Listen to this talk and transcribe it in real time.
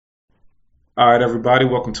All right, everybody,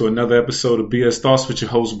 welcome to another episode of BS Thoughts with your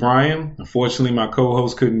host, Brian. Unfortunately, my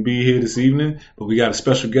co-host couldn't be here this evening, but we got a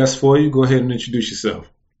special guest for you. Go ahead and introduce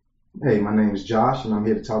yourself. Hey, my name is Josh, and I'm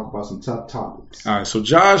here to talk about some tough topics. All right, so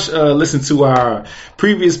Josh listened to our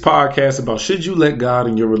previous podcast about should you let God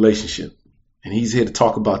in your relationship, and he's here to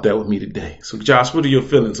talk about that with me today. So, Josh, what are your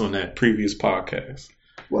feelings on that previous podcast?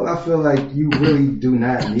 Well, I feel like you really do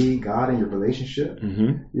not need God in your relationship.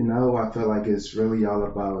 Mm-hmm. You know, I feel like it's really all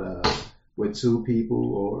about what two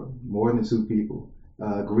people or more than two people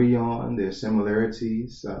agree on, their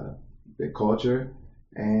similarities, their culture,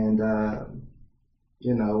 and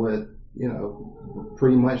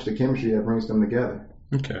pretty much the chemistry that brings them together.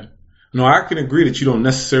 Okay. No, I can agree that you don't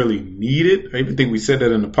necessarily need it. I even think we said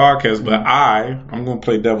that in the podcast, but I'm going to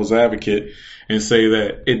play devil's advocate and say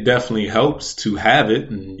that it definitely helps to have it.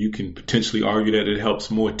 And you can potentially argue that it helps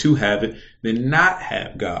more to have it than not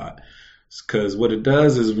have God. Because what it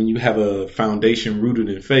does is when you have a foundation rooted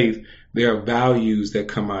in faith, there are values that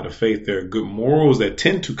come out of faith. There are good morals that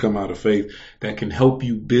tend to come out of faith that can help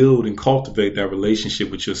you build and cultivate that relationship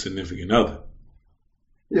with your significant other.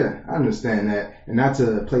 Yeah, I understand that. And not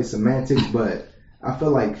to play semantics, but I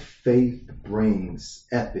feel like faith brings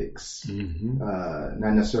ethics,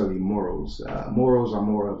 not necessarily morals. Morals are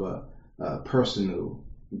more of a personal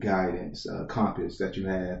guidance, compass that you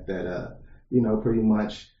have that, pretty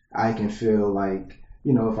much I can feel like,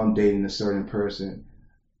 if I'm dating a certain person,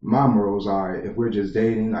 my morals are if we're just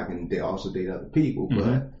dating, I can also date other people.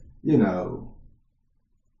 But,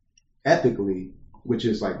 ethically, which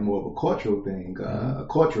is like more of a cultural thing, a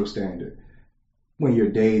cultural standard. When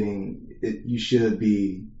you're dating, you should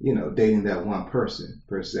be, dating that one person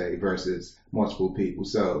per se versus multiple people.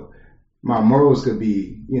 So my morals could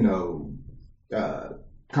be,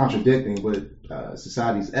 contradicting what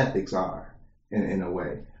society's ethics are in a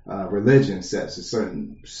way. Religion sets a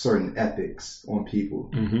certain ethics on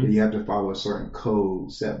people. You have to follow a certain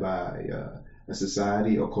code set by a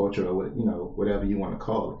society or culture or whatever you want to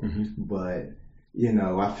call it. But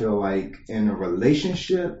I feel like in a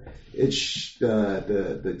relationship, it's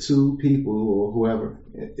the two people or whoever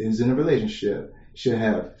is in a relationship should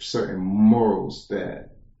have certain morals that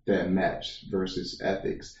match versus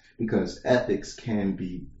ethics, because ethics can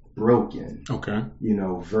be broken. Okay.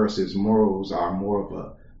 Versus morals are more of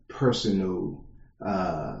a personal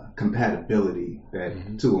compatibility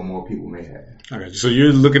that two or more people may have. Okay. So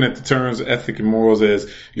you're looking at the terms ethic and morals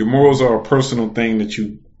as your morals are a personal thing that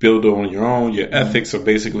you build on your own. Your ethics are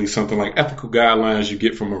basically something like ethical guidelines you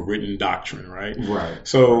get from a written doctrine, right? Right.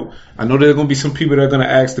 So I know there are going to be some people that are going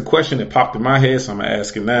to ask the question that popped in my head, so I'm going to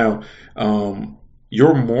ask it now.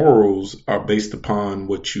 Your morals are based upon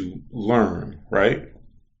what you learn, right?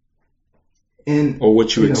 Or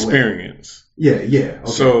what you experience. Yeah. Okay,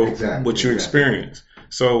 so exactly, what you experience.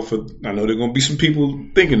 So I know there are going to be some people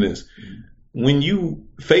thinking this. When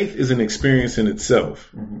faith is an experience in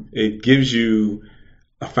itself. It gives you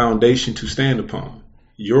a foundation to stand upon.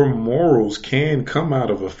 Your morals can come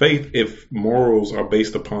out of a faith if morals are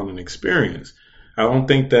based upon an experience. I don't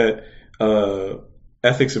think that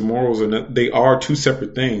ethics and morals they are two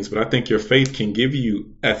separate things, but I think your faith can give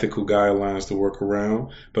you ethical guidelines to work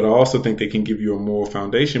around, but I also think they can give you a moral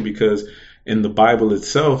foundation, because in the Bible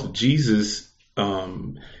itself, Jesus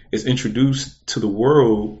is introduced to the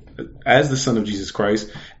world as the Son of Jesus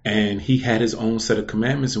Christ, and he had his own set of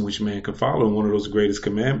commandments in which man could follow. And one of those greatest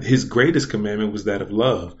commandments, his greatest commandment, was that of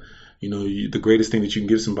love. The greatest thing that you can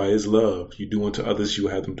give somebody is love. You do unto others, you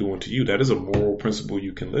have them do unto you. That is a moral principle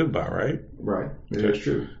you can live by, right? Right. That's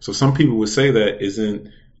true. So some people would say that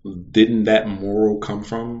didn't that moral come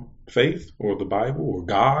from faith or the Bible or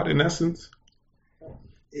God in essence?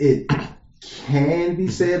 It can be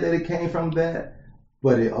said that it came from that,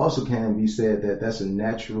 but it also can be said that that's a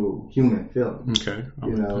natural human feeling. Okay.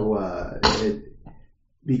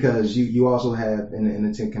 Because you also have in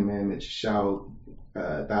the Ten Commandments,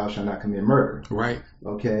 thou shalt not commit murder. Right.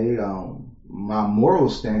 Okay. My moral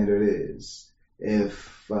standard is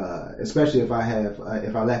especially if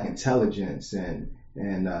I lack intelligence and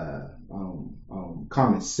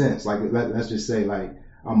common sense. Like let's just say like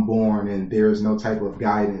I'm born and there is no type of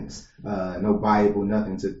guidance, no Bible,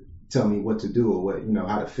 nothing to tell me what to do or what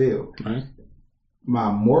how to feel. Right.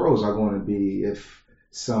 My morals are going to be if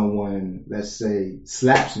someone, let's say,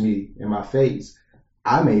 slaps me in my face,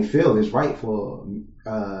 I may feel it's right for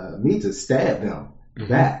me to stab them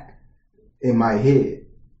back in my head.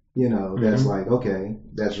 That's like, okay,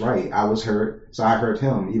 that's right. I was hurt, so I hurt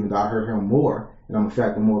him, even though I hurt him more, and I'm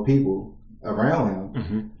affecting more people around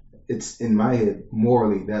him. It's in my head,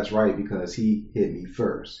 morally, that's right because he hit me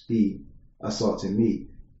first. He assaulted me.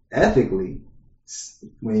 Ethically,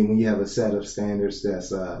 when you have a set of standards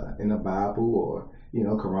that's in the Bible or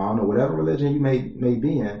Quran or whatever religion you may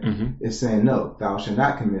be in, it's saying no, thou shalt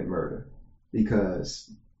not commit murder,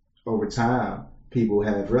 because over time people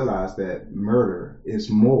have realized that murder is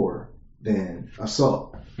more than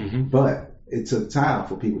assault. But it took time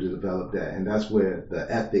for people to develop that, and that's where the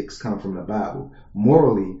ethics come from the Bible.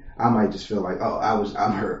 Morally, I might just feel like, oh,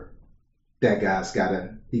 I'm hurt. That guy's got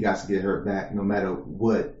to get hurt back, no matter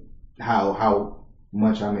how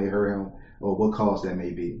much I may hurt him or what cause that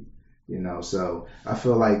may be. So I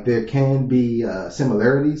feel like there can be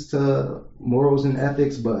similarities to morals and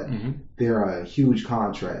ethics, but there are huge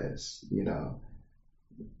contrasts.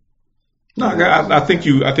 No, I think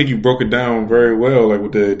you broke it down very well, like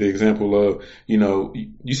with the example of,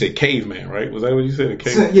 you said caveman, right? Was that what you said? A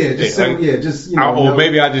caveman? Yeah,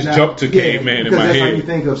 maybe I just jumped to caveman in my head. That's how you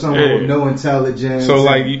think of someone with no intelligence. So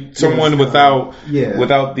someone without I'm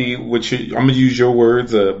gonna use your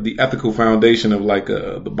words, the ethical foundation of like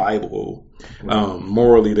the Bible.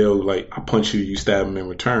 Morally, they'll like, I punch you, you stab them in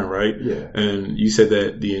return, right? Yeah. And you said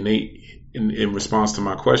that the innate, in response to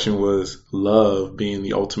my question, was love being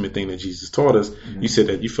the ultimate thing that Jesus taught us. You said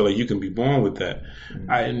that you feel like you can be born with that.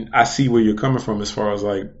 I see where you're coming from as far as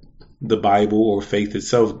like the Bible or faith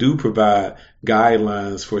itself do provide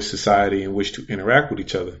guidelines for society in which to interact with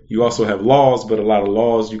each other. You also have laws, but a lot of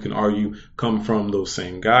laws, you can argue, come from those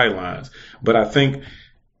same guidelines.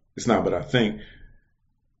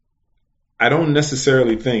 I don't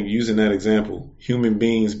necessarily think, using that example, human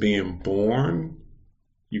beings being born,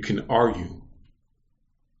 you can argue.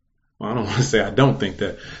 Well, I don't want to say I don't think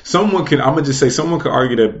that. Someone could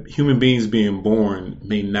argue that human beings being born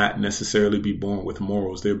may not necessarily be born with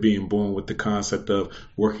morals. They're being born with the concept of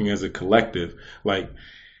working as a collective. Like,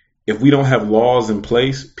 if we don't have laws in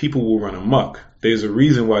place, people will run amok. There's a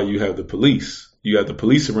reason why you have the police. You have the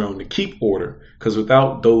police around to keep order, because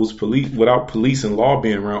without police and law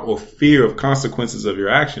being around, or fear of consequences of your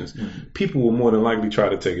actions, people will more than likely try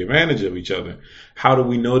to take advantage of each other. How do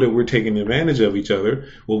we know that we're taking advantage of each other?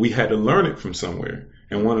 Well, we had to learn it from somewhere.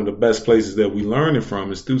 And one of the best places that we learn it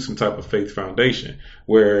from is through some type of faith foundation,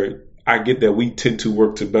 where I get that we tend to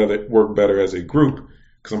work better as a group.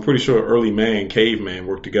 Because I'm pretty sure early man, caveman,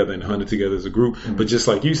 worked together and hunted together as a group. But just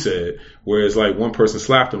like you said, whereas like one person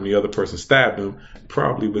slapped him, the other person stabbed him,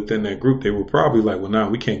 probably within that group, they were probably like, well, nah,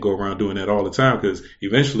 we can't go around doing that all the time, because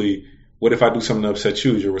eventually, what if I do something to upset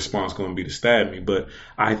you? Is your response going to be to stab me? But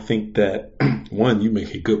I think that, one, you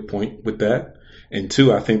make a good point with that. And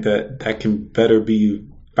two, I think that can better be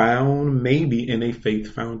found maybe in a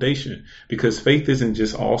faith foundation, because faith isn't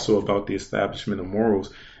just also about the establishment of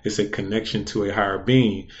morals. It's a connection to a higher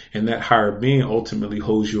being, and that higher being ultimately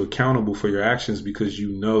holds you accountable for your actions, because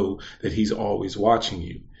you know that he's always watching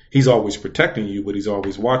you. He's always protecting you, but he's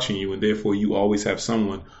always watching you, and therefore you always have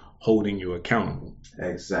someone holding you accountable.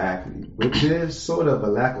 Exactly, which is sort of a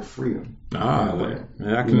lack of freedom. I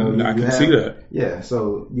can see that. Yeah,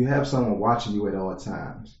 so you have someone watching you at all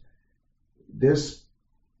times. This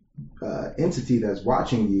entity that's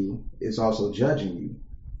watching you is also judging you.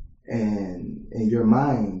 And in your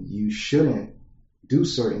mind, you shouldn't do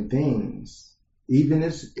certain things, even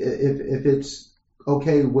if it's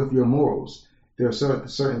okay with your morals. There are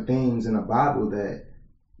certain things in the Bible that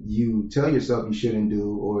you tell yourself you shouldn't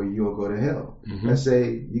do, or you'll go to hell. Let's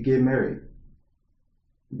say you get married.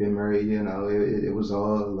 You've been married, it was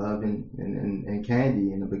all love and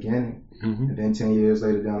candy in the beginning. And then 10 years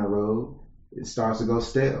later down the road, it starts to go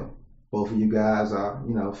stale. Both of you guys are,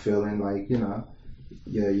 feeling like,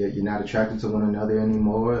 you're not attracted to one another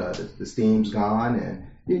anymore. The steam's gone, and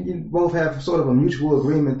you both have sort of a mutual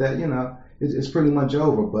agreement that it's pretty much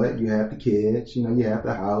over. But you have the kids, you have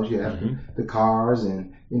the house, you have the cars,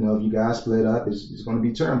 and if you guys split up, it's going to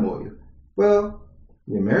be turmoil. Well,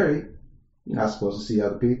 you're married. You're not supposed to see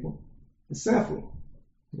other people. It's sinful.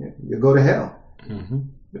 You'll go to hell.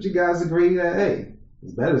 But you guys agree that, hey,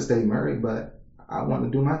 it's better to stay married, but I want to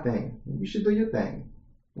do my thing. You should do your thing.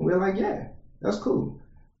 And we're like, yeah. That's cool.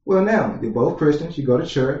 Well, now you're both Christians. You go to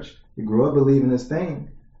church. You grew up believing this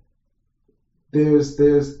thing. There's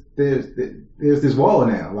this wall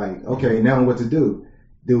now. Like, okay, now what to do?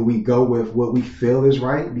 Do we go with what we feel is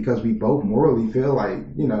right because we both morally feel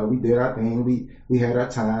like we did our thing. We had our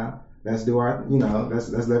time. Let's do our let's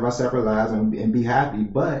live our separate lives and be happy.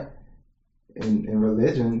 But in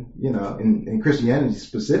religion, in Christianity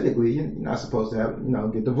specifically, you're not supposed to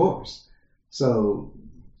have get divorced. So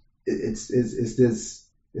it's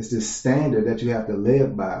this standard that you have to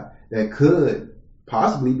live by that could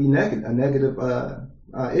possibly be a negative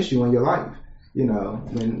issue in your life,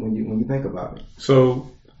 when you think about it.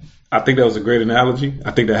 So I think that was a great analogy.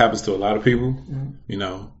 I think that happens to a lot of people, you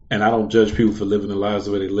know, and I don't judge people for living their lives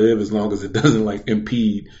the way they live as long as it doesn't like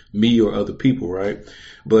impede me or other people, right?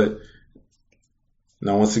 But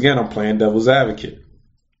now, once again, I'm playing devil's advocate.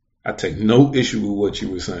 I take no issue with what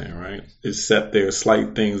you were saying, right? Except there are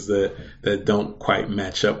slight things that don't quite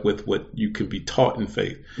match up with what you can be taught in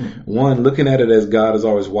faith. One, looking at it as God is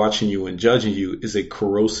always watching you and judging you is a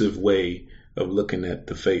corrosive way of looking at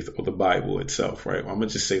the faith or the Bible itself, right? I'm going to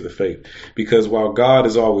just say the faith. Because while God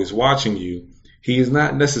is always watching you, he is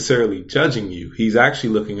not necessarily judging you. He's actually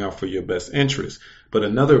looking out for your best interest. But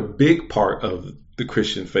another big part of the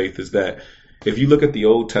Christian faith is that if you look at the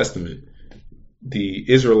Old Testament,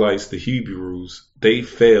 the Israelites, the Hebrews, they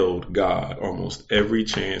failed God almost every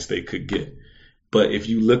chance they could get. But if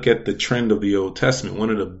you look at the trend of the Old Testament, one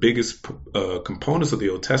of the biggest components of the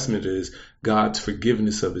Old Testament is God's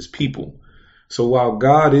forgiveness of his people. So while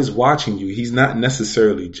God is watching you, he's not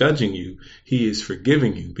necessarily judging you. He is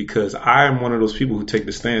forgiving you, because I am one of those people who take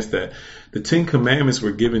the stance that the 10 Commandments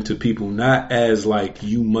were given to people not as like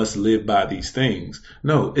you must live by these things.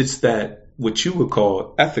 No, it's that what you would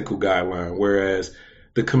call ethical guideline, whereas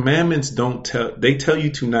the commandments they tell you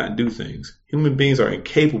to not do things. Human beings are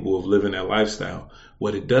incapable of living that lifestyle.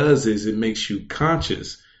 What it does is it makes you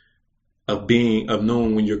conscious of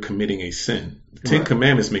knowing when you're committing a sin. The 10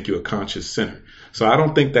 Commandments make you a conscious sinner. So I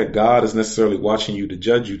don't think that God is necessarily watching you to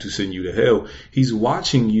judge you, to send you to hell. He's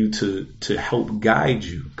watching you to help guide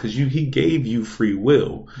you, because he gave you free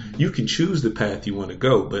will. You can choose the path you want to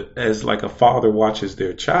go, but as like a father watches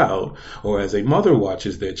their child, or as a mother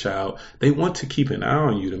watches their child, they want to keep an eye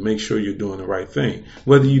on you to make sure you're doing the right thing.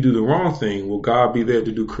 Whether you do the wrong thing, will God be there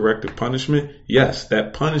to do corrective punishment? Yes,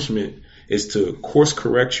 that punishment is to course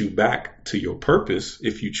correct you back to your purpose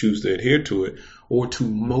if you choose to adhere to it, or to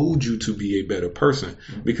mold you to be a better person.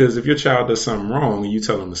 Because if your child does something wrong and you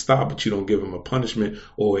tell him to stop, but you don't give him a punishment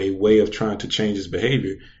or a way of trying to change his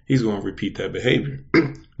behavior, he's going to repeat that behavior.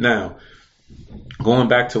 Now, going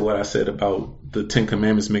back to what I said about the 10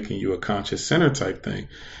 Commandments making you a conscious sinner type thing,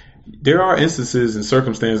 there are instances and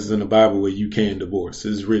circumstances in the Bible where you can divorce.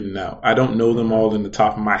 It's written out. I don't know them all in the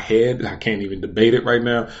top of my head. I can't even debate it right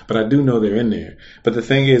now, but I do know they're in there. But the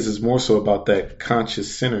thing is, it's more so about that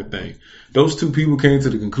conscious sinner thing. Those two people came to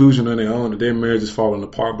the conclusion on their own that their marriage is falling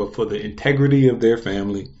apart, but for the integrity of their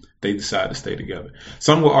family, they decide to stay together.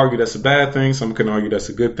 Some will argue that's a bad thing. Some can argue that's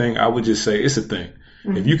a good thing. I would just say it's a thing.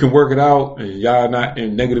 If you can work it out and y'all not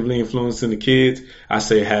negatively influencing the kids, I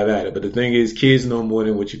say have at it. But the thing is, kids know more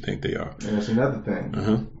than what you think they are. And that's another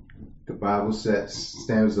thing. The Bible sets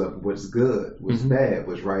standards of what's good, what's bad,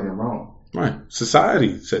 what's right and wrong. Right.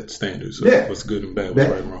 Society sets standards of what's good and bad, what's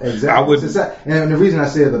right and wrong. Exactly. And the reason I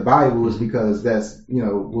say the Bible is because that's,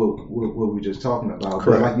 what we're just talking about. Correct.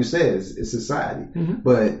 But like you said, it's society.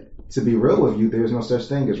 But to be real with you, there's no such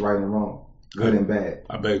thing as right and wrong, good and bad.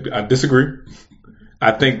 I disagree.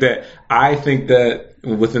 I think that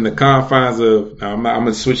within the confines of, I'm going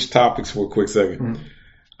to switch topics for a quick second.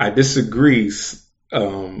 I disagree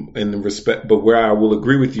in the respect, but where I will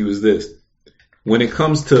agree with you is this. When it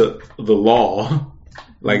comes to the law,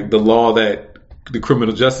 like the law that the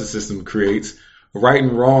criminal justice system creates, right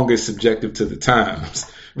and wrong is subjective to the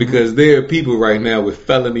times. Because there are people right now with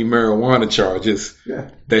felony marijuana charges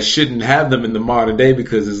that shouldn't have them in the modern day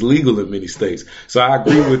because it's legal in many states. So I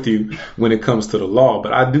agree with you when it comes to the law,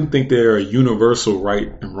 but I do think there are universal right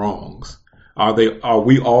and wrongs. Are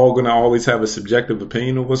we all going to always have a subjective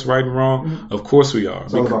opinion of what's right and wrong? Of course we are.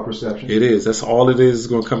 It's all about perception. It is. That's all it is. It's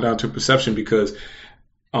going to come down to perception, because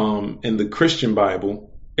in the Christian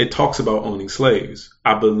Bible, it talks about owning slaves.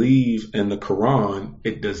 I believe in the Quran,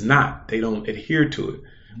 it does not. They don't adhere to it.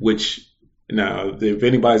 Which, now, if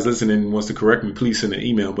anybody's listening and wants to correct me, please send an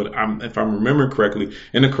email. But if I'm remembering correctly,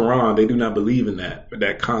 in the Quran, they do not believe in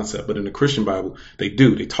that concept. But in the Christian Bible, they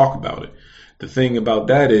do. They talk about it. The thing about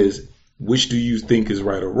that is, which do you think is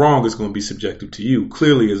right or wrong is going to be subjective to you.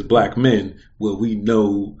 Clearly, as black men, we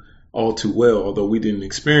know all too well, although we didn't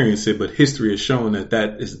experience it, but history has shown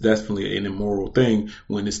that is definitely an immoral thing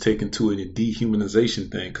when it's taken to a dehumanization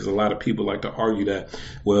thing, because a lot of people like to argue that,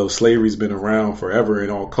 slavery's been around forever in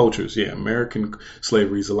all cultures. Yeah, American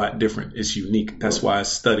slavery is a lot different. It's unique. That's why it's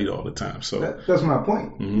studied all the time. So that's my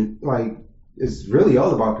point. Like, it's really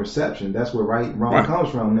all about perception. That's where right and wrong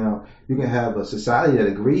comes from. Now, you can have a society that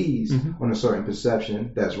agrees on a certain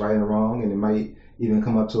perception that's right and wrong, and it might even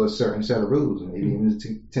come up to a certain set of rules, maybe even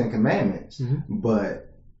the 10 Commandments.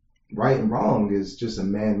 But right and wrong is just a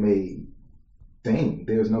man-made thing.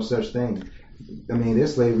 There's no such thing. I mean,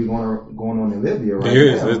 there's slavery going on in Libya right now. There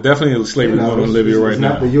is. There's definitely slavery going on in Libya right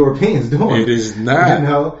now. It's not the Europeans doing it. It is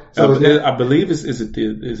not. So I believe is it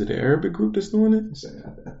the Arabic group that's doing it?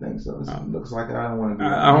 I think so. It looks like it. I don't want to.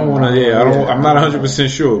 I'm not 100%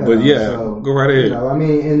 sure, but go right ahead. I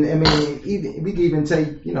mean, we can even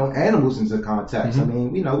take animals into context. I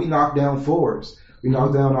mean, we knock down forests, we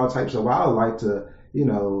knock down all types of wildlife to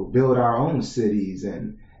build our own cities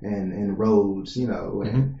and roads,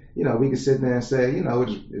 and we can sit there and say,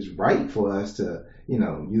 it's right for us to,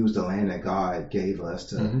 use the land that God gave us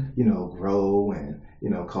to, grow and,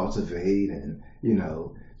 cultivate and,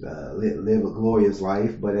 live a glorious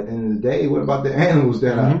life. But at the end of the day, what about the animals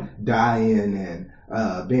that are dying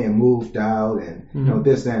and being moved out and,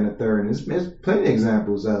 this, that, and the third? And there's plenty of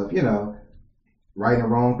examples of, right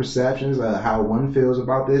and wrong perceptions, how one feels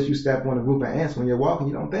about this. You step on a group of ants when you're walking,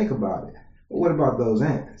 you don't think about it. What about those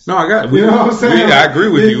ants? No, I got it. What I'm saying? I agree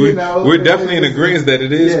with you. We're definitely in agreement that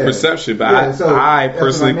it is perception, but I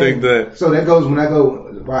personally think that. So that goes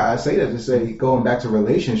why I say that to say, going back to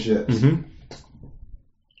relationships,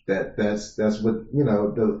 that's what,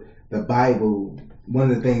 the Bible,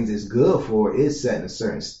 one of the things it's good for is setting a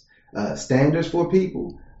certain standards for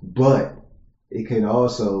people, but it can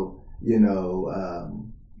also, in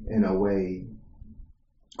a way,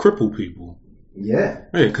 cripple people. Yeah,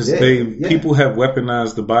 because people have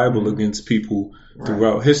weaponized the Bible against people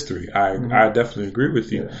throughout history. I definitely agree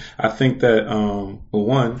with you. I think that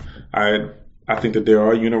I think that there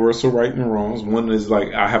are universal right and wrongs. One is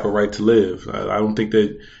like, I have a right to live. I don't think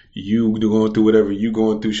that you going through whatever you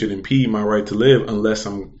going through should impede my right to live unless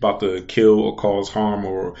I'm about to kill or cause harm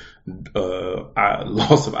or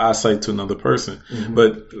loss of eyesight to another person.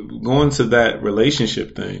 But going to that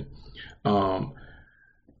relationship thing,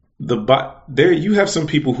 you have some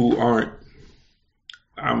people who aren't.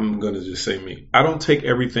 I'm gonna just say me. I don't take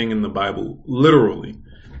everything in the Bible literally.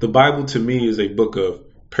 The Bible to me is a book of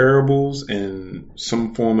parables and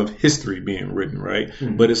some form of history being written, right?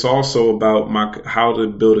 But it's also about how to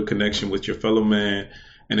build a connection with your fellow man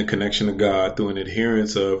and a connection to God through an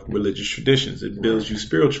adherence of religious traditions. It builds you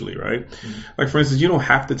spiritually, right? Like, for instance, you don't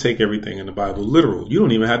have to take everything in the Bible literal. You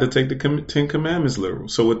don't even have to take the 10 Commandments literal.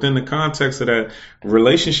 So within the context of that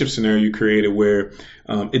relationship scenario you created where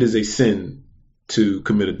it is a sin to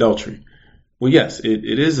commit adultery. Well, yes,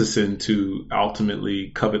 it is a sin to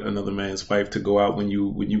ultimately covet another man's wife, to go out when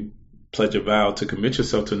you pledge a vow to commit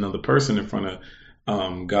yourself to another person in front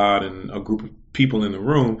of God and a group of people in the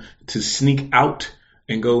room. To sneak out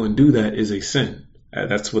and go and do that is a sin.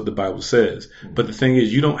 That's what the Bible says. But the thing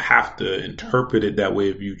is, you don't have to interpret it that way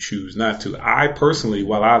if you choose not to. I personally,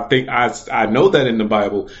 while I think I know that in the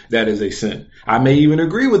Bible, that is a sin. I may even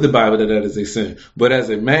agree with the Bible that is a sin. But as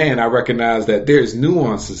a man, I recognize that there's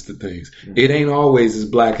nuances to things. It ain't always as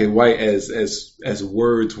black and white as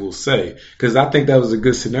words will say. Because I think that was a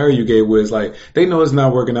good scenario you gave where it's like, they know it's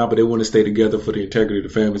not working out, but they want to stay together for the integrity of the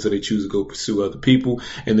family, so they choose to go pursue other people,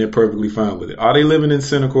 and they're perfectly fine with it. Are they living in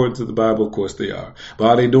sin according to the Bible? Of course they are. But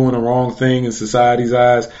are they doing the wrong thing in society's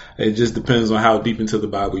eyes? It just depends on how deep into the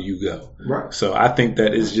Bible you go. Right. So I think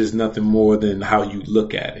that is just nothing more than how you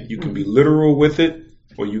look at it. You can be literal with it,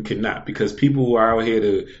 or you cannot, because people are out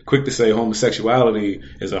here quick to say homosexuality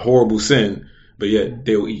is a horrible sin, but yet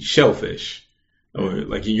they'll eat shellfish, or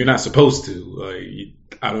like you're not supposed to.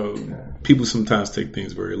 People sometimes take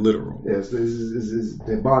things very literal. Yes,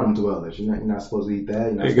 they're bottom dwellers. You're not supposed to eat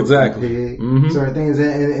that. You're not exactly. supposed to eat certain things,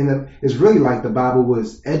 and it's really like the Bible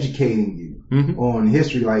was educating you on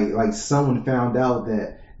history. Like someone found out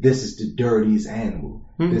that this is the dirtiest animal.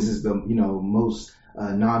 This is the most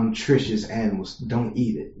non-nutritious animals. Don't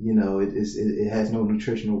eat it. It has no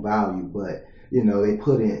nutritional value, but they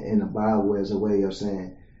put it in the Bible as a way of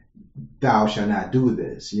saying, thou shalt not do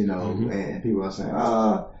this, and people are saying,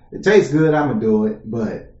 it tastes good, I'm gonna do it,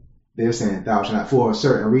 but they're saying thou shalt not for a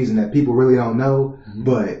certain reason that people really don't know,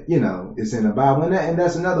 but it's in the Bible, and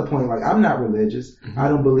that's another point. Like, I'm not religious. I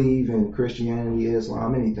don't believe in Christianity,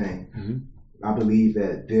 Islam, anything. I believe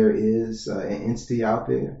that there is an entity out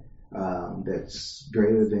there that's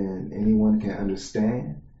greater than anyone can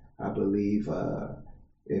understand. I believe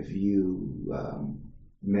if you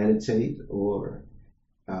meditate or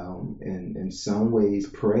in some ways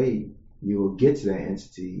pray, you will get to that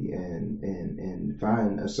entity and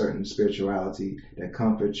find a certain spirituality that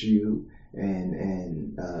comforts you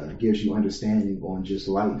and gives you understanding on just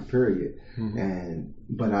life, period.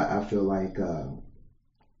 But I feel like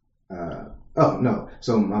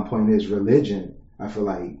so my point is, religion, I feel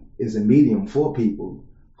like, is a medium for people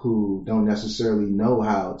who don't necessarily know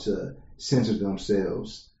how to censor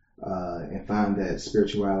themselves and find that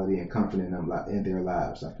spirituality and comfort in their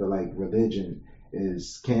lives. I feel like religion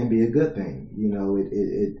can be a good thing.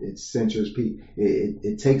 It centers people.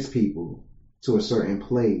 It takes people to a certain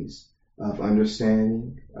place of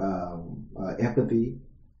understanding, empathy,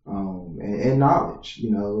 and knowledge.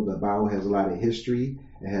 The Bible has a lot of history.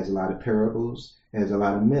 It has a lot of parables. It has a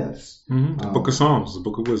lot of myths. The Book of Psalms, the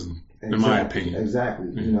Book of Wisdom, in my opinion. Exactly.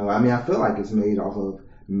 I feel like it's made off of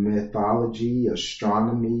mythology,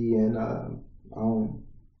 astronomy, and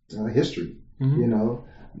history.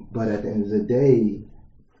 But at the end of the day,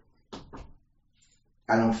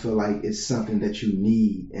 I don't feel like it's something that you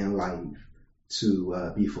need in life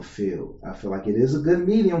to be fulfilled. I feel like it is a good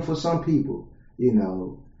medium for some people,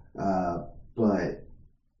 but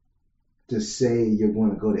to say you're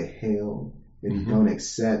going to go to hell if you don't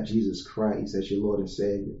accept Jesus Christ as your Lord and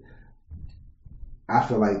Savior, I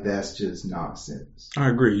feel like that's just nonsense. I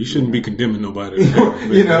agree. You shouldn't be condemning nobody to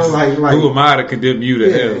hell. Like who am I to condemn you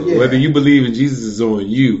to hell? Yeah. Whether you believe in Jesus is on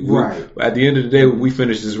you. Right. At the end of the day, when we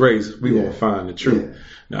finish this race, we will find the truth.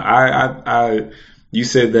 Yeah. Now, you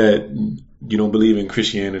said that you don't believe in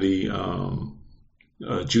Christianity,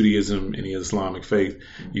 Judaism, any Islamic faith.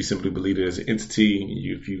 You simply believe it as an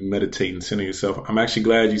entity. If you meditate and center yourself, I'm actually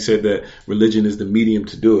glad you said that religion is the medium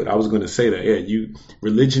to do it. I was going to say that. Yeah,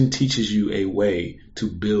 religion teaches you a way to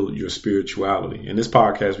build your spirituality. In this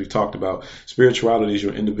podcast, we've talked about spirituality is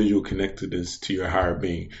your individual connectedness to your higher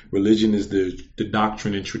being. Religion is the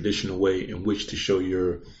doctrine and traditional way in which to show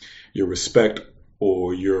your respect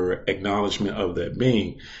or your acknowledgement of that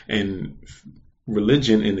being. And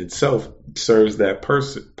religion in itself serves that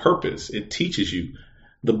purpose. It teaches you.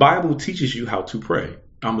 The Bible teaches you how to pray.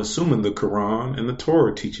 I'm assuming the Quran and the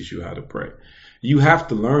Torah teaches you how to pray. You have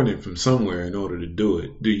to learn it from somewhere in order to do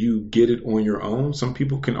it. Do you get it on your own? Some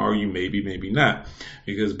people can argue maybe, maybe not.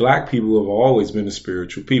 Because black people have always been a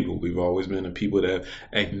spiritual people. We've always been a people that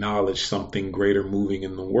acknowledge something greater moving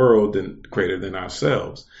in the world than greater than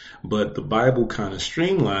ourselves. But the Bible kind of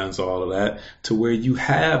streamlines all of that to where you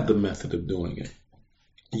have the method of doing it.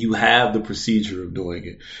 You have the procedure of doing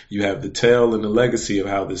it. You have the tale and the legacy of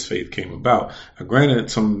how this faith came about. Now, granted,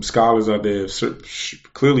 some scholars out there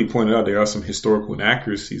have clearly pointed out there are some historical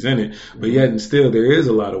inaccuracies in it, but yet and still there is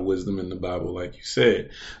a lot of wisdom in the Bible, like you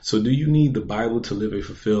said. So do you need the Bible to live a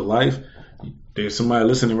fulfilled life? There's somebody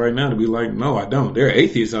listening right now to be like, no, I don't. There are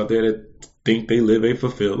atheists out there that think they live a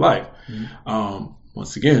fulfilled life.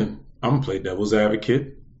 Once again, I'm going to play devil's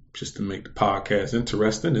advocate, just to make the podcast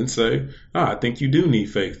interesting and say, I think you do need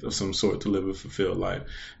faith of some sort to live a fulfilled life.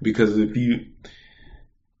 Because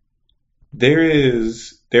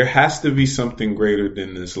there has to be something greater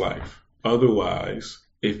than this life. Otherwise,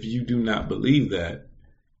 if you do not believe that,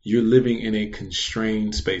 you're living in a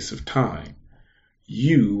constrained space of time.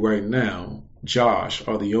 You right now, Josh,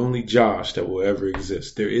 are the only Josh that will ever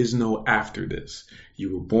exist. There is no after this.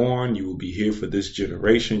 You were born, you will be here for this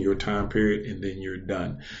generation, your time period, and then you're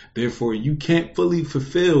done. Therefore, you can't fully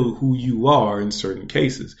fulfill who you are in certain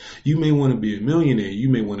cases. You may want to be a millionaire, you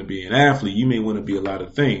may want to be an athlete, you may want to be a lot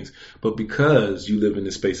of things. But because you live in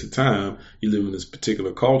this space of time, you live in this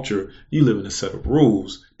particular culture, you live in a set of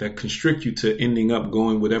rules that constrict you to ending up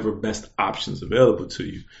going whatever best options available to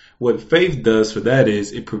you. What faith does for that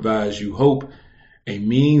is it provides you hope, a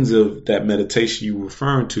means of that meditation you were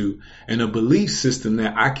referring to, and a belief system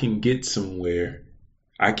that I can get somewhere.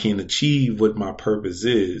 I can achieve what my purpose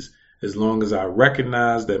is as long as I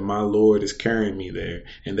recognize that my Lord is carrying me there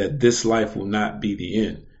and that this life will not be the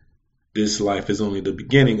end. This life is only the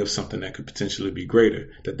beginning of something that could potentially be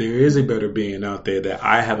greater. That there is a better being out there, that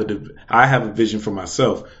I have a vision for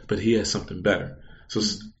myself, but he has something better. So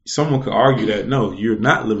someone could argue that, no, you're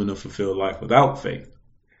not living a fulfilled life without faith.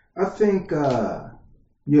 I think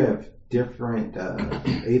you have different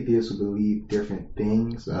atheists who believe different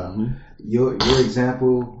things. Your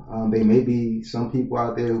example, there may be some people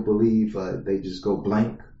out there who believe they just go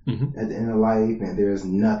blank at the end of life and there's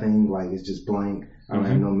nothing, like it's just blank. I don't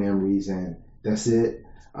have no memories and that's it.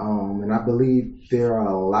 And I believe there are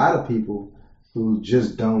a lot of people who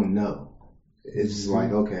just don't know. It's just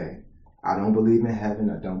like, okay, I don't believe in heaven.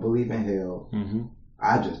 I don't believe in hell.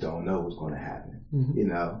 I just don't know what's going to happen. You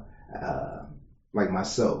know, like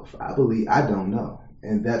myself, I don't know.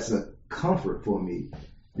 And that's a comfort for me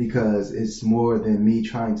because it's more than me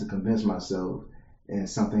trying to convince myself and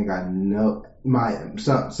something I know,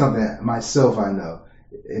 something myself I know.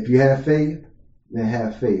 If you have faith, then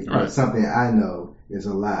have faith. Right. But something I know is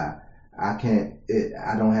a lie. I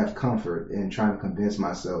don't have comfort in trying to convince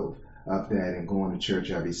myself of that and going to church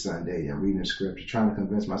every Sunday and reading the scripture, trying to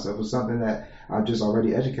convince myself of something that I've just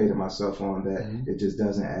already educated myself on that it just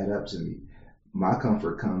doesn't add up to me. my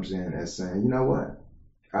comfort comes in as saying, you know what?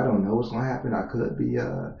 I don't know what's going to happen. I could be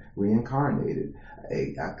reincarnated.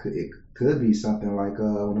 It could be something like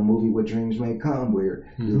in a movie What Dreams May Come,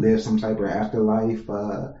 where you live some type of afterlife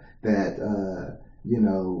that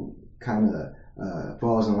kind of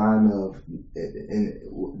falls in line of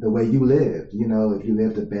in the way you lived. If you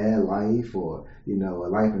lived a bad life or a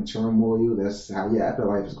life in turmoil, that's how your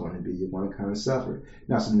afterlife is going to be. You're going to kind of suffer.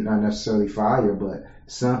 Not necessarily fire, but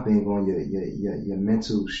something on your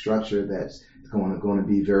mental structure that's going to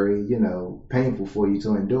be very, painful for you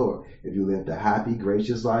to endure. If you lived a happy,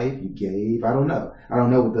 gracious life, you gave, I don't know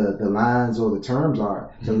what the lines or the terms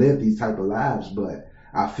are to live these type of lives, but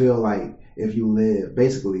I feel like if you live,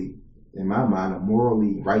 basically, in my mind, a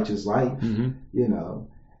morally righteous life, and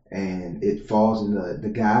it falls in the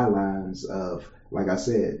guidelines of, like I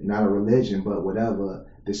said, not a religion, but whatever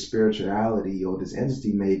this spirituality or this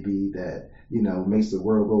entity may be that, makes the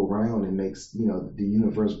world go round and makes, the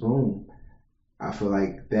universe boom. I feel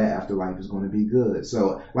like that afterlife is going to be good.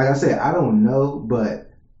 So, like I said, I don't know, but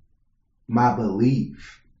my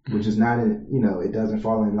belief, which is not, it doesn't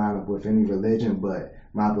fall in line with any religion, but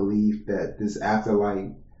my belief that this afterlife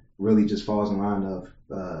really just falls in line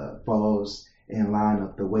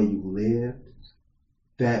of the way you live,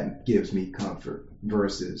 that gives me comfort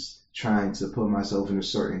versus trying to put myself in a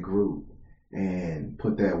certain group and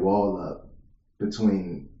put that wall up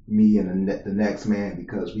between me and the next man,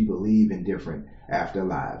 because we believe in different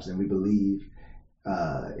afterlives and we believe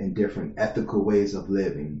in different ethical ways of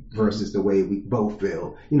living versus the way we both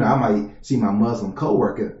feel. I might see my Muslim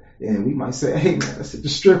coworker and we might say, hey man, let's hit the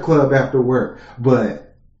strip club after work,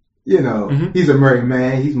 but he's a married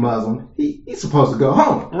man, he's Muslim, he's supposed to go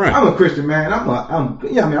home. Right. I'm a Christian man,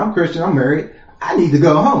 I'm Christian, I'm married, I need to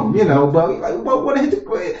go home, but like, what hit the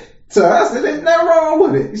so I said, there's nothing wrong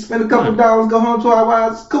with it. You spend a couple dollars, go home to our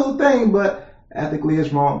wives, cool thing, but ethically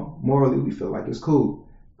it's wrong. Morally, we feel like it's cool.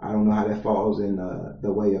 I don't know how that falls in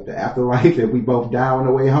the way of the afterlife, if we both die on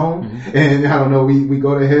the way home. And I don't know, we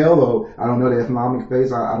go to hell, or I don't know the Islamic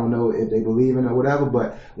faith. I don't know if they believe in it or whatever.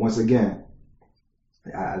 But once again,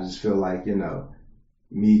 I just feel like,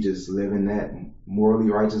 me just living that morally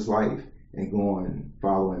righteous life and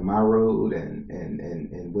following my road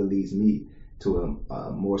and what leads me to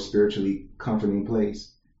a more spiritually comforting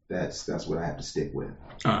place, that's what I have to stick with.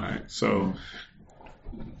 All right. So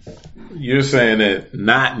you're saying that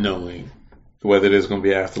not knowing whether there's going to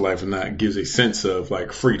be afterlife or not gives a sense of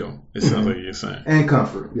like freedom. It sounds like you're saying. And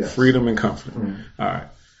comfort. Yes. Freedom and comfort. All right.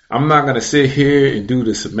 I'm not going to sit here and do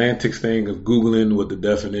the semantics thing of Googling what the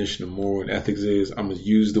definition of moral and ethics is. I'm going to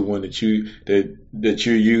use the one that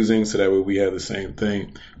you're using, so that way we have the same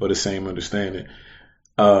thing or the same understanding.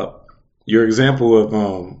 Your example of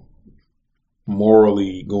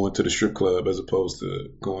morally going to the strip club as opposed to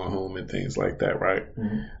going home and things like that, right?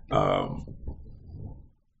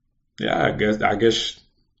 Yeah, I guess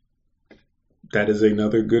that is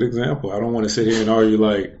another good example. I don't want to sit here and argue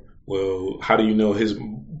like, well, how do you know his?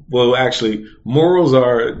 Well, actually, morals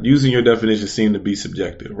are, using your definition, seem to be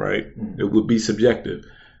subjective, right? It would be subjective.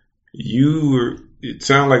 It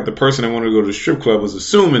sounded like the person that wanted to go to the strip club was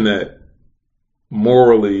assuming that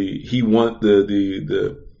morally he want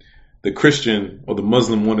the Christian or the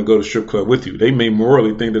Muslim want to go to strip club with you. They may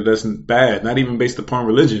morally think that that's bad, not even based upon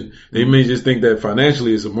religion. They may just think that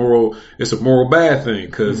financially it's a moral bad thing,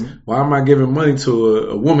 because why am I giving money to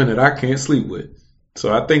a woman that I can't sleep with? So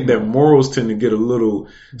I think that morals tend to get a little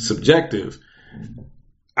subjective.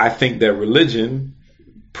 I think that religion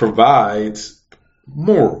provides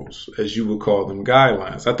morals, as you would call them,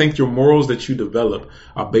 guidelines. I think your morals that you develop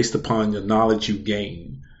are based upon the knowledge you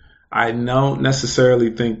gain. I don't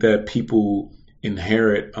necessarily think that people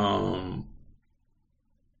inherit,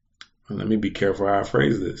 let me be careful how I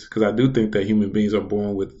phrase this, because I do think that human beings are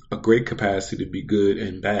born with a great capacity to be good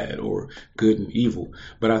and bad, or good and evil.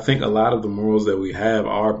 But I think a lot of the morals that we have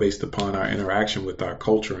are based upon our interaction with our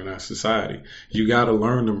culture and our society. You got to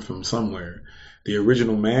learn them from somewhere. The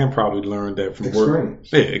original man probably learned that from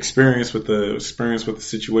experience with the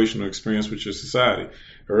situation, or experience with your society.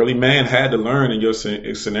 Early man had to learn in your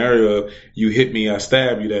scenario, you hit me, I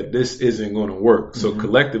stab you, that this isn't going to work. So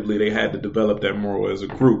collectively, they had to develop that moral as a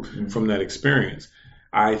group from that experience.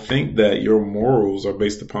 I think that your morals are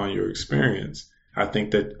based upon your experience. I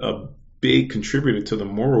think that a big contributor to the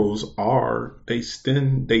morals are, they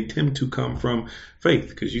tend to come from faith,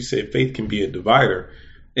 because you said faith can be a divider.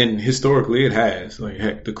 And historically it has. Like,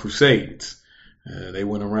 heck, the Crusades, they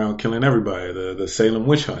went around killing everybody. The Salem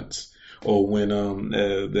witch hunts. or when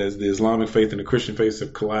there's the Islamic faith and the Christian faith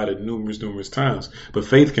have collided numerous times. But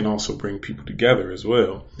faith can also bring people together as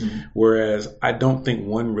well. Mm-hmm. Whereas I don't think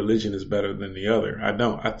one religion is better than the other. I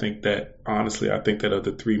don't. I think that, honestly, of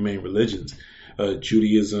the three main religions,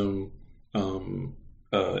 Judaism,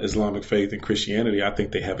 Islamic faith, and Christianity, I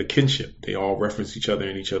think they have a kinship. They all reference each other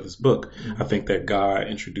in each other's book. Mm-hmm. I think that God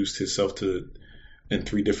introduced himself in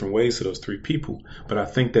three different ways to those three people. But I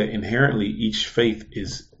think that inherently each faith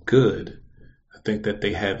is good. I think that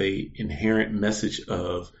they have a inherent message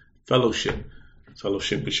of fellowship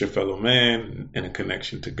with your fellow man, and a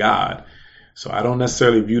connection to God. So I don't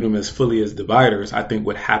necessarily view them as fully as dividers. I think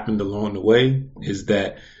what happened along the way is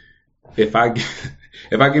that if I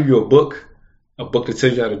give you a book that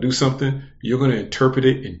tells you how to do something, you're going to interpret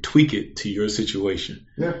it and tweak it to your situation.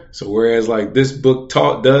 Yeah. So whereas like this book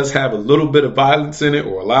does have a little bit of violence in it,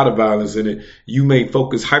 or a lot of violence in it, you may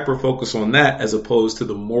hyper focus on that as opposed to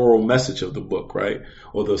the moral message of the book, right?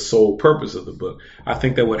 Or the sole purpose of the book. I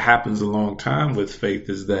think that what happens a long time with faith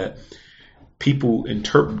is that people in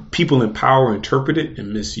power interpret it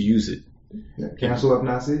and misuse it. Yeah. Council of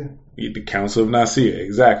Nicaea. The Council of Nicaea,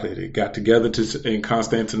 exactly. They got together in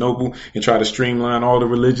Constantinople and tried to streamline all the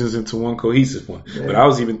religions into one cohesive one. Yeah. But I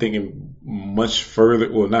was even thinking much further,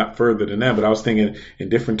 well, not further than that, but I was thinking in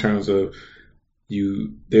different terms of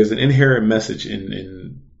there's an inherent message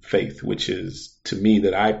in faith, which is, to me,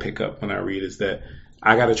 that I pick up when I read, is that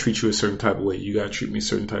I got to treat you a certain type of way. You got to treat me a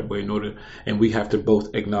certain type of way and we have to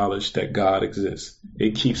both acknowledge that God exists.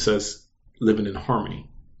 It keeps us living in harmony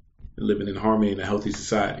in a healthy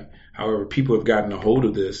society. However, people have gotten a hold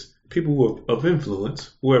of this, people of influence,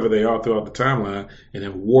 whoever they are throughout the timeline, and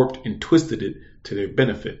have warped and twisted it to their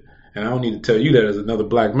benefit. And I don't need to tell you that as another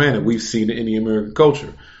black man that we've seen in the American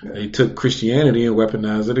culture. Yeah. They took Christianity and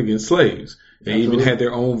weaponized it against slaves. They even had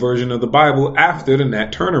their own version of the Bible after the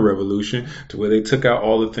Nat Turner Revolution, to where they took out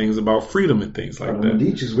all the things about freedom and things like that. The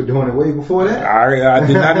Deeches were doing it way before that. I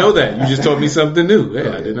did not know that. You just told me something new.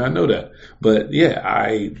 Yeah, I did not know that. But yeah,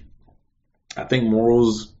 I think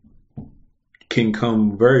morals can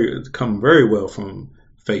come very well from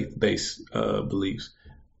faith-based beliefs.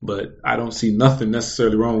 But I don't see nothing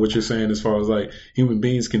necessarily wrong with what you're saying as far as like human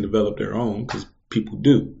beings can develop their own, because people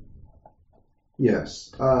do.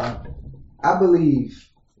 Yes. I believe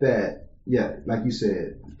that, yeah, like you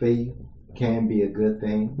said, faith can be a good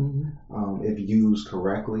thing if used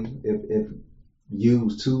correctly, if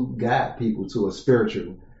used to guide people to a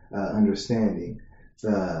spiritual understanding.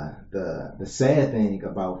 The sad thing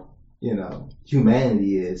about,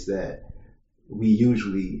 humanity is that we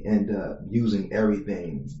usually end up using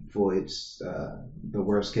everything for its the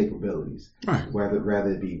worst capabilities, right. Whether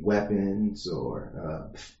it be weapons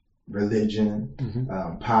or religion,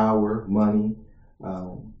 power, money.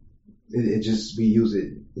 It just, we use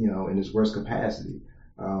it, in its worst capacity.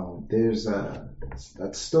 There's a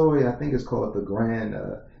story, I think it's called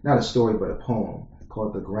not a story, but a poem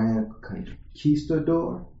called The Grand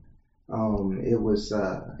Conquistador. It was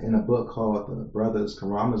in a book called The Brothers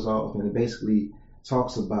Karamazov, and it basically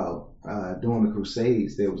talks about during the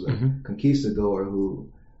Crusades, there was a conquistador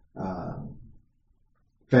who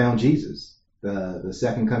found Jesus, the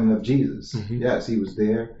second coming of Jesus. Yes, he was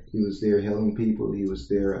there. He was there healing people. He was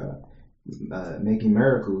there making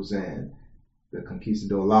miracles, and the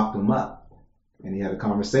conquistador locked him up, and he had a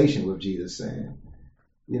conversation with Jesus saying,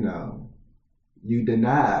 you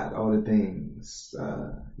denied all the things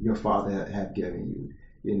your father had given you.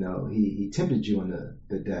 He tempted you in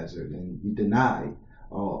the desert, and you denied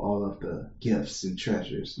all of the gifts and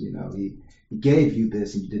treasures. He gave you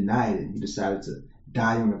this, and you denied it. You decided to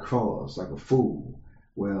die on the cross like a fool.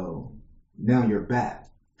 Well, now you're back.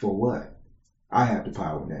 For what? I have the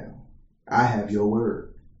power now. I have your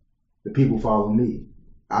word. The people follow me.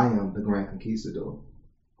 I am the Grand Conquistador.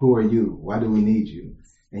 Who are you? Why do we need you?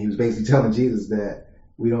 And he was basically telling Jesus that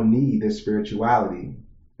we don't need this spirituality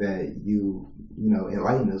that you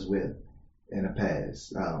enlightened us with in the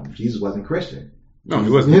past. Jesus wasn't Christian. No, he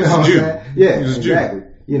wasn't. He was a Jew. Yeah, he was exactly.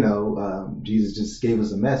 Jesus just gave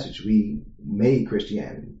us a message. We made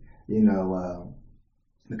Christianity. The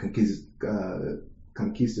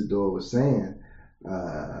conquistador was saying,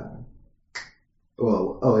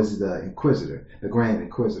 it's the Inquisitor, the Grand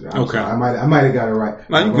Inquisitor. I'm sorry, I might have got it right.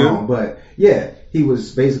 No, you wrong, but yeah, he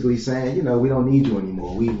was basically saying, we don't need you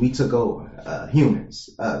anymore. We took over.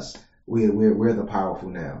 Humans, us, we're the powerful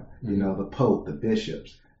now. The Pope, the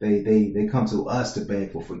bishops, they come to us to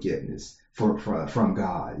beg for forgiveness from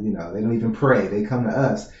God. They don't even pray. They come to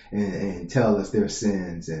us and tell us their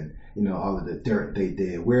sins and all of the dirt they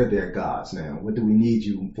did. We're their gods now. What do we need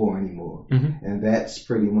you for anymore? And that's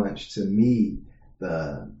pretty much, to me,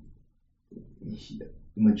 the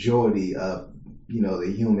majority of,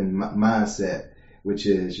 the human mindset, which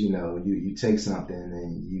is, you take something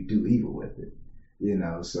and you do evil with it,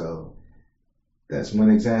 so that's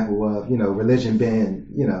one example of, religion being,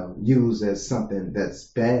 used as something that's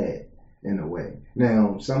bad in a way.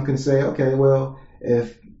 Now, some can say, okay, well,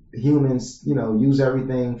 if humans, use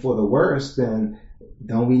everything for the worst, then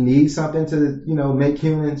don't we need something to, make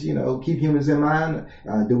humans, keep humans in mind?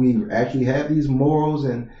 Do we actually have these morals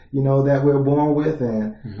and, that we're born with?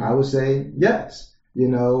 And I would say yes.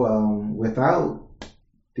 Without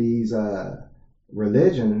these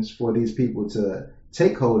religions for these people to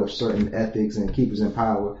take hold of certain ethics and keep us in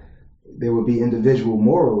power, there would be individual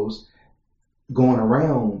morals going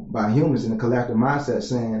around by humans in the collective mindset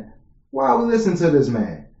saying, why are we listening to this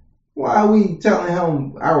man? Why are we telling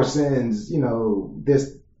him our sins,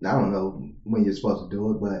 this, I don't know when you're supposed to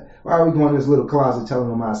do it, but why are we going in this little closet telling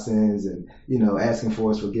him our sins and, asking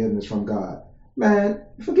for his forgiveness from God? Man,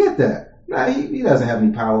 forget that. Nah, he doesn't have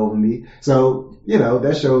any power over me. So,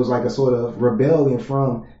 that shows like a sort of rebellion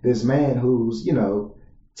from this man who's,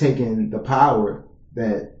 taking the power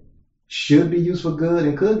that should be used for good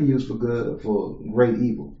and could be used for good for great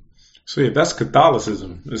evil. So yeah, that's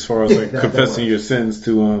Catholicism as far as like confessing your sins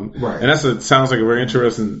to right. And it sounds like a very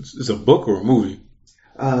interesting. It's a book or a movie.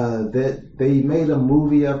 That they made a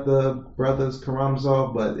movie of the brothers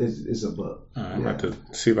Karamazov, but it's a book. I'm about to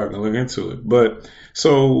see if I can look into it. But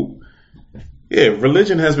so yeah,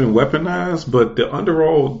 religion has been weaponized, but the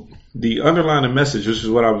underlying message, which is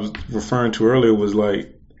what I was referring to earlier, was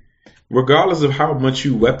like, regardless of how much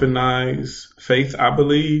you weaponize faith, I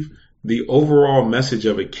believe the overall message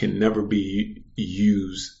of it can never be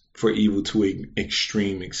used for evil to an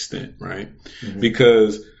extreme extent, right? Mm-hmm.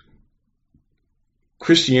 Because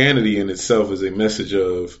Christianity in itself is a message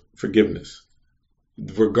of forgiveness,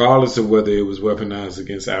 regardless of whether it was weaponized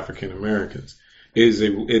against African Americans. It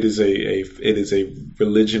is a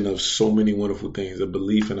religion of so many wonderful things: a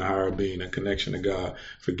belief in a higher being, a connection to God,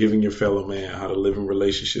 forgiving your fellow man, how to live in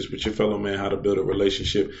relationships with your fellow man, how to build a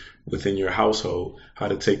relationship within your household, how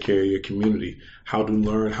to take care of your community, how to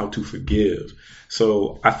learn how to forgive.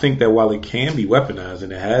 So I think that while it can be weaponized,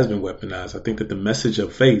 and it has been weaponized, I think that the message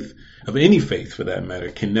of faith, of any faith for that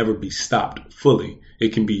matter, can never be stopped fully.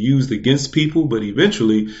 It can be used against people, but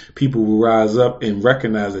eventually people will rise up and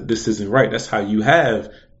recognize that this isn't right. That's how you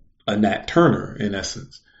have a Nat Turner, in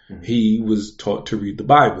essence. Mm-hmm. He was taught to read the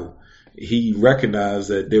Bible. He recognized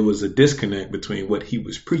that there was a disconnect between what he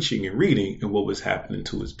was preaching and reading and what was happening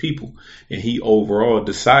to his people. And he overall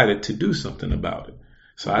decided to do something about it.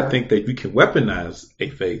 So I think that you can weaponize a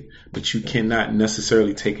faith, but you cannot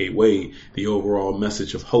necessarily take away the overall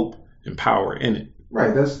message of hope and power in it.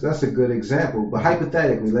 Right, that's a good example. But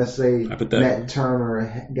hypothetically, let's say Nat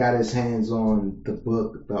Turner got his hands on the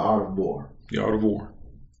book, The Art of War. The Art of War.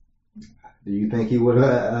 Do you think he would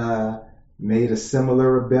have made a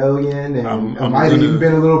similar rebellion and might have even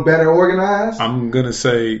been a little better organized? I'm going to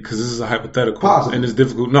say, because this is a hypothetical. Possible. And it's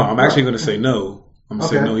difficult. No, I'm actually going to say no. I'm going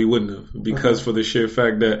to say no, he wouldn't have. Because for the sheer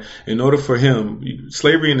fact that in order for him,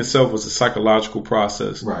 slavery in itself was a psychological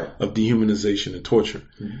process of dehumanization and torture.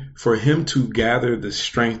 Mm-hmm. For him to gather the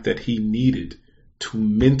strength that he needed to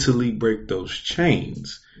mentally break those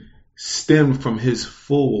chains stemmed from his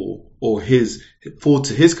full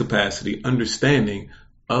to his capacity understanding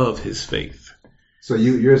of his faith. So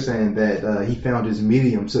you're saying that he found his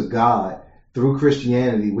medium to God through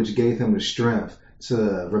Christianity, which gave him the strength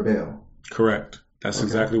to rebel. Correct. That's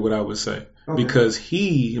exactly what I would say. Okay. Because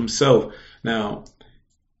he himself, now,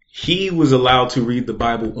 he was allowed to read the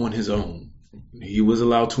Bible on his own. He was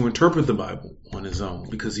allowed to interpret the Bible on his own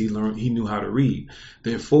because he knew how to read.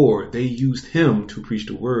 Therefore, they used him to preach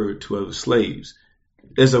the word to other slaves.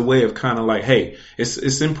 There's a way of kind of like, hey,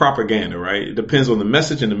 it's in propaganda, right? It depends on the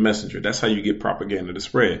message and the messenger. That's how you get propaganda to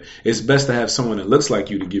spread. It's best to have someone that looks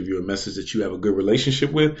like you to give you a message that you have a good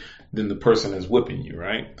relationship with than the person that's whipping you,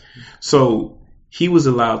 right? So he was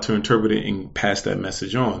allowed to interpret it and pass that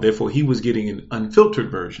message on. Therefore, he was getting an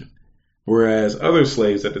unfiltered version. Whereas other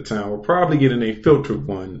slaves at the time were probably getting a filtered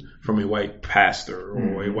one from a white pastor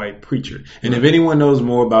or a white preacher. And if anyone knows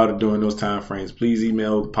more about it during those time frames, please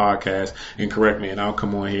email the podcast and correct me, and I'll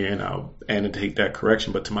come on here and I'll annotate that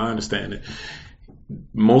correction. But to my understanding,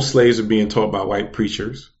 most slaves are being taught by white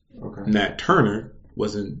preachers. Okay. Nat Turner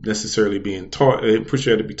wasn't necessarily being taught. A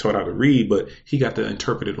preacher had to be taught how to read, but he got to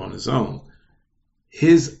interpret it on his own.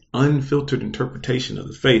 His unfiltered interpretation of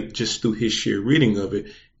the faith, just through his sheer reading of it,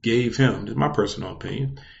 gave him, this is my personal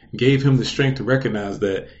opinion, gave him the strength to recognize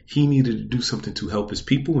that he needed to do something to help his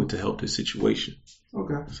people and to help his situation.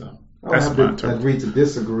 Okay. So that's my interpretation. I agree to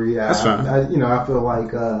disagree. That's fine. I feel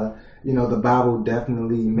like the Bible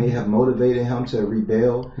definitely may have motivated him to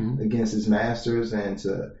rebel against his masters and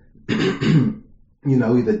to,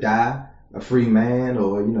 either die a free man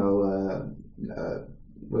or,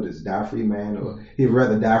 die a free man, or he'd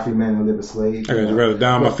rather die a free man than live a slave. I'd rather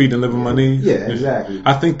die on my feet than live on my knees. Yeah, exactly.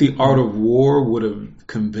 I think the art of war would have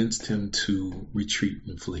convinced him to retreat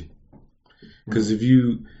and flee. Because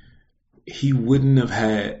he wouldn't have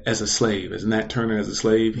had, as a slave, as Nat Turner as a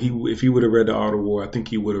slave, if he would have read the art of war, I think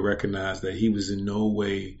he would have recognized that he was in no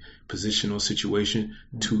way, position, or situation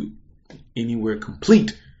to anywhere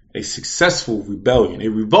complete a successful rebellion. A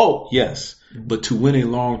revolt, yes, but to win a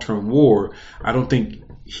long-term war, I don't think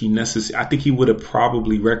I think he would have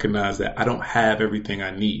probably recognized that I don't have everything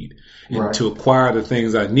I need. And to acquire the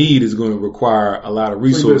things I need is going to require a lot of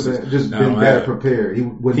resources. So he would have just been better prepared.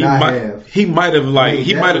 He might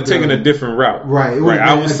have taken a different route. Right. Right.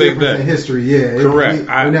 I would say that. In history, yeah. Correct.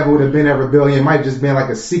 It never would have been a rebellion. It might have just been like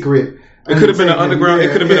a secret. It could have been an underground.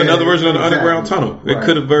 It could have been another version of the underground tunnel. It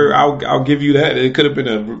could have. I'll give you that. It could have been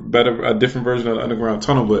a different version of the underground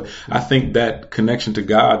tunnel. But I think that connection to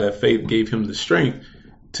God, that faith, gave him the strength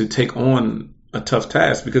to take on a tough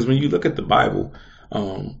task. Because when you look at the Bible,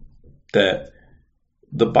 that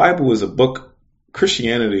the Bible is a book.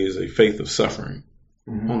 Christianity is a faith of suffering.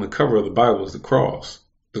 On the cover of the Bible is the cross.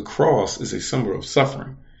 The cross is a symbol of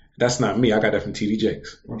suffering. That's not me. I got that from T.D.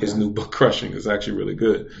 Jakes. Okay. His new book, Crushing, is actually really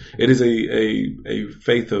good. It is a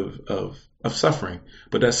faith of suffering,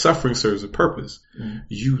 but that suffering serves a purpose.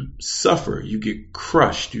 You suffer, you get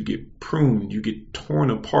crushed, you get pruned, you get torn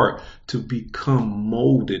apart to become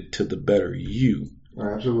molded to the better you.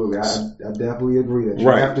 Absolutely. I definitely agree that you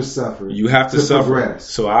have to suffer. You have to suffer. Progress.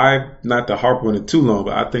 So not to harp on it too long,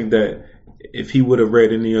 but I think that if he would have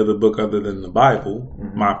read any other book other than the Bible,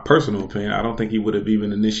 my personal opinion, I don't think he would have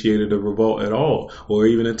even initiated a revolt at all or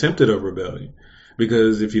even attempted a rebellion.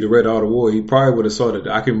 Because if he'd have read Art of War, he probably would have saw that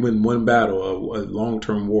I can win one battle, a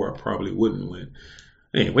long-term war I probably wouldn't win.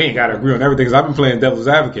 Hey, we ain't got to agree on everything because I've been playing devil's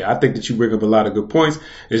advocate. I think that you bring up a lot of good points.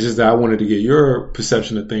 It's just that I wanted to get your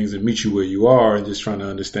perception of things and meet you where you are and just trying to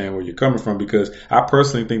understand where you're coming from, because I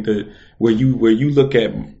personally think that where you look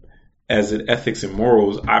at as in ethics and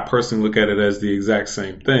morals, I personally look at it as the exact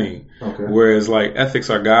same thing. Okay. Whereas like ethics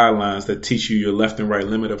are guidelines that teach you your left and right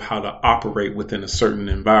limit of how to operate within a certain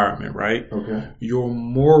environment, right? Okay. Your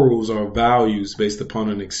morals are values based upon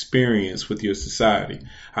an experience with your society.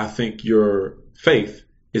 I think your faith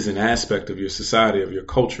is an aspect of your society, of your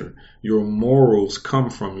culture. Your morals come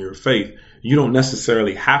from your faith. You don't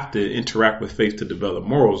necessarily have to interact with faith to develop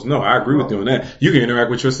morals. No, I agree with you on that. You can interact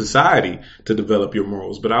with your society to develop your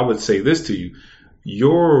morals. But I would say this to you.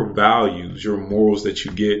 Your values, your morals that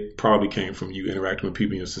you get probably came from you interacting with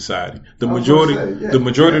people in your society. The majority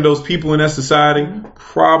of those people in that society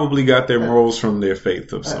probably got their morals from their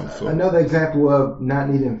faith of some sort. Another example of not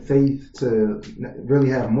needing faith to really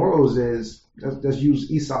have morals is, let's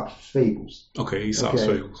use Aesop's fables. Okay, Aesop's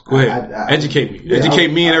fables. Go ahead. Educate me.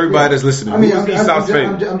 Educate me and everybody that's listening. I'm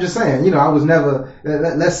just saying, I was never,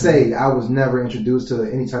 let's say I was never introduced to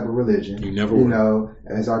any type of religion. You never were.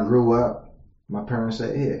 As I grew up, my parents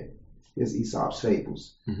said, "Hey, it's Aesop's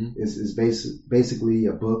fables. It's basically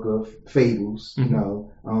a book of fables,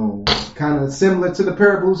 kind of similar to the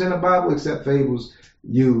parables in the Bible, except fables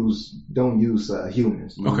don't use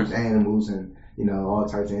humans, use animals and all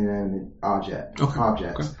types of inanimate objects.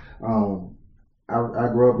 Okay. I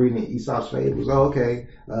grew up reading Aesop's fables. What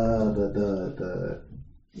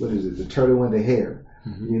is it? The turtle and the hare.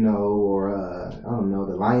 Or I don't know,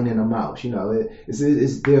 the lion and the mouse.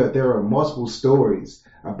 There are multiple stories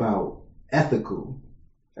about ethical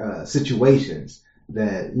situations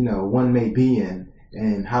that one may be in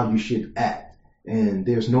and how you should act. And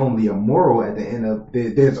there's normally a moral at the end of.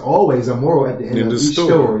 There's always a moral at the end of each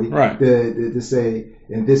story, right? To say,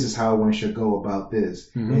 and this is how one should go about this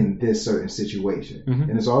in this certain situation.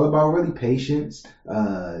 And it's all about really patience,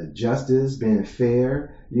 justice, being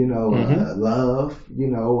fair. Love,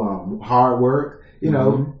 hard work,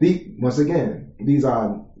 once again, these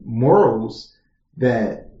are morals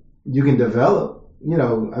that you can develop,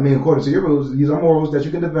 according to your rules, these are morals that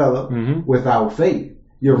you can develop without faith.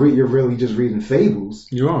 You're really just reading fables,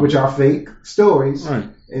 which are fake stories, right?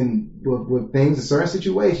 And with things in certain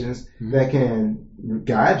situations that can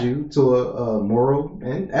guide you to a moral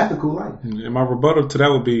and ethical life. And my rebuttal to that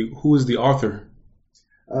would be, who is the author?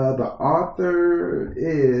 The author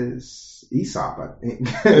is Aesop, I think.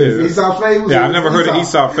 Aesop Fables? Yeah, I've never heard of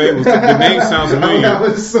Aesop Fables. The name sounds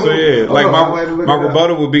familiar. My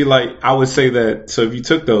rebuttal would be I would say that, so if you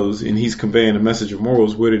took those and he's conveying a message of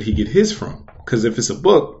morals, where did he get his from? Because if it's a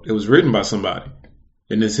book, it was written by somebody.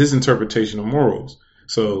 And it's his interpretation of morals.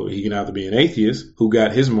 So he can either be an atheist who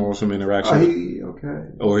got his morals from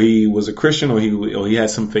interaction, or he was a Christian, or he had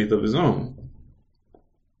some faith of his own.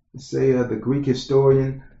 Say the Greek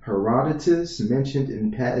historian Herodotus mentioned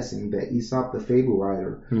in passing that Aesop the fable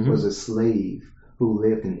writer was a slave who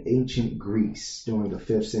lived in ancient Greece during the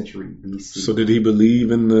 5th century BC. So did he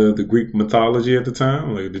believe in the Greek mythology at the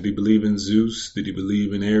time? Like, did he believe in Zeus? Did he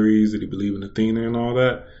believe in Ares? Did he believe in Athena and all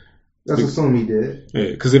that? Let's assume he did. Yeah,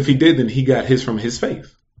 because if he did, then he got his from his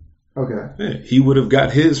faith. Okay. Yeah, he would have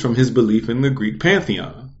got his from his belief in the Greek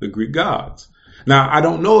pantheon, the Greek gods. Now, I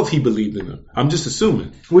don't know if he believed in them. I'm just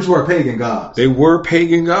assuming. Which were pagan gods. They were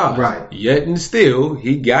pagan gods. Right. Yet and still,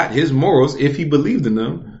 he got his morals, if he believed in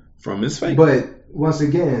them, from his faith. But once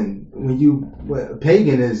again,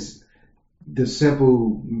 pagan is the simple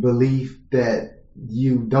belief that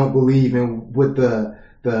you don't believe in what the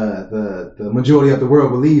majority of the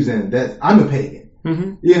world believes in. That I'm a pagan.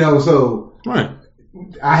 Mm-hmm. So right.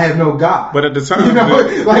 I have no God. But at the time,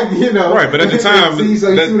 right. But at the time, see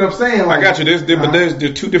what I'm saying? I got you.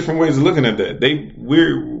 There's two different ways of looking at that.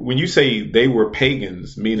 When you say they were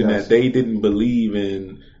pagans, meaning that they didn't believe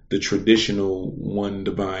in the traditional one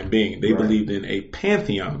divine being. They believed in a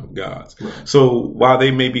pantheon of gods. Right. So while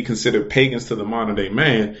they may be considered pagans to the modern day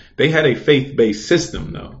man, they had a faith-based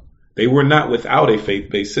system, though. They were not without a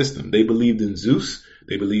faith-based system. They believed in Zeus.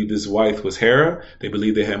 They believed his wife was Hera. They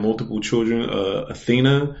believed they had multiple children,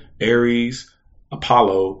 Athena, Ares,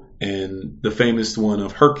 Apollo, and the famous one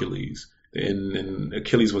of Hercules. And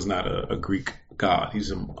Achilles was not a Greek god.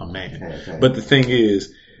 He's a man. Okay. But the thing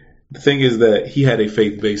is that he had a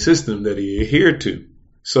faith-based system that he adhered to.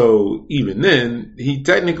 So even then, he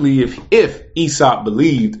technically, if Aesop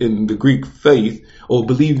believed in the Greek faith or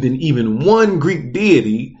believed in even one Greek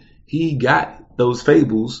deity, he got those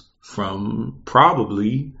fables from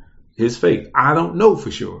probably his faith. I don't know for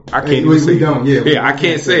sure. I can't even say. I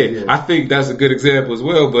can't say it. I think that's a good example as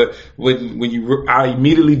well. But I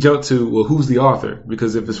immediately jump to, well, who's the author?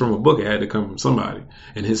 Because if it's from a book, it had to come from somebody,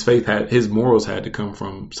 and his morals had to come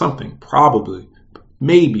from something. Probably,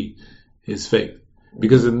 maybe his faith,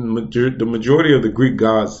 because the majority of the Greek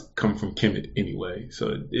gods come from Kemet anyway.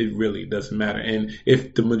 So it really doesn't matter. And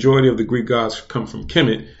if the majority of the Greek gods come from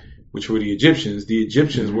Kemet, which were the Egyptians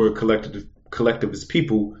were a collectivist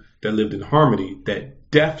people that lived in harmony that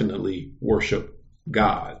definitely worship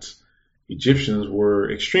gods. Egyptians were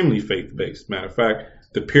extremely faith-based. Matter of fact,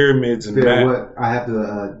 the pyramids and I have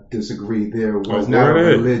to disagree. There was not a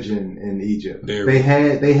religion in Egypt. They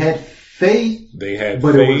had faith. But it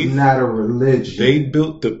was not a religion. They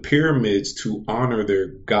built the pyramids to honor their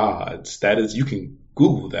gods. That is, you can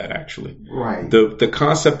Google that actually. Right. The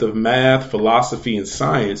concept of math, philosophy, and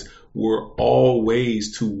science were all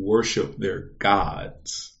ways to worship their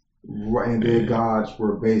gods. Right, and their gods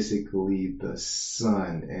were basically the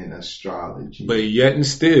sun and astrology. But yet and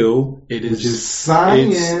still, it is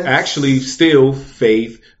science. It's actually still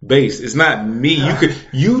faith-based. It's not me.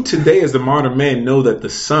 You today as the modern man know that the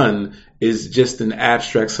sun is just an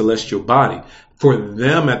abstract celestial body. For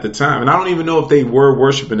them at the time, and I don't even know if they were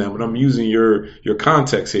worshiping them, but I'm using your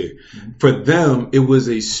context here. For them, it was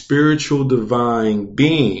a spiritual divine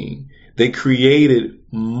being. They created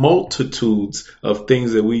multitudes of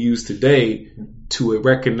things that we use today to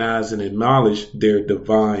recognize and acknowledge their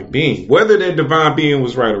divine being. Whether their divine being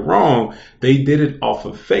was right or wrong, they did it off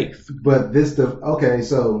of faith. But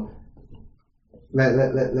so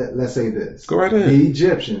let's say this. Go right ahead. The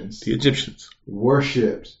Egyptians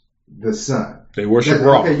worshipped the sun. They worship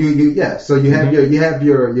Ra. Okay, so you have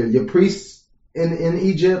your priests in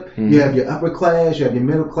Egypt. Mm-hmm. You have your upper class, you have your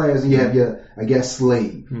middle class, and you have your, I guess,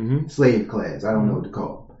 slave class. I don't know what to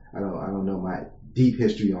call them. I don't know my deep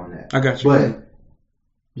history on that. I got you. But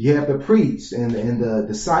you have the priests and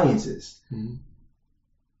the sciences. Mm-hmm.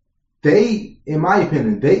 They, in my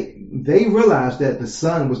opinion, they realized that the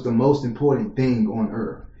sun was the most important thing on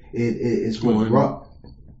Earth. It's what Ra.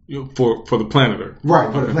 For the planet Earth.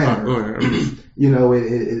 Right, for the planet Earth.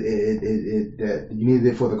 That you needed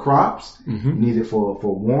it for the crops, you needed it for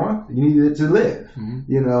warmth, you needed it to live,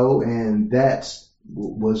 and that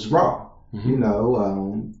was Ra.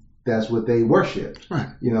 That's what they worshipped. Right.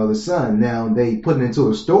 The sun. Now they put it into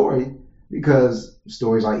a story because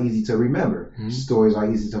stories are easy to remember. Stories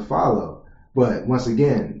are easy to follow. But once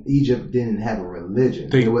again, Egypt didn't have a religion.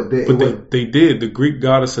 They did. The Greek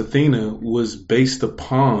goddess Athena was based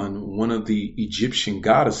upon one of the Egyptian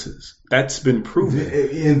goddesses. That's been proven.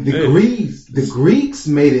 And the Greeks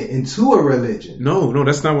made it into a religion. No,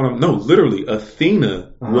 that's not what No, literally,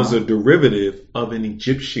 Athena was a derivative of an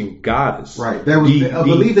Egyptian goddess. Right. That was a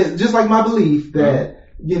belief that, just like my belief that,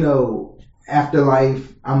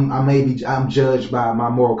 afterlife, I'm judged by my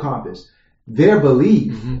moral compass. Their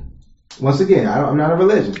belief, once again, I'm not a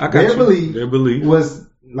religion. Their belief was,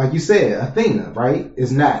 like you said, Athena, right?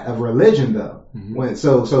 It's not a religion though.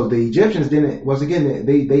 So the Egyptians didn't. Once again,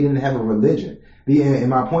 they didn't have a religion. And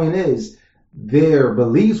my point is, their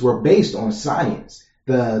beliefs were based on science.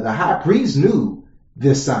 The high priest knew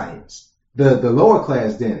this science. The lower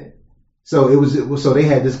class didn't. So so they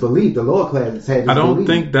had this belief. The lower class had this belief. I don't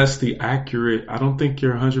think that's the accurate. I don't think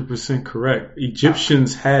you're 100% correct.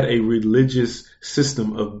 Egyptians had a religious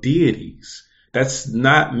system of deities. That's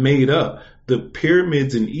not made up. The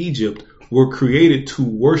pyramids in Egypt were created to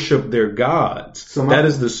worship their gods. So that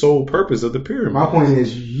is the sole purpose of the pyramid. My point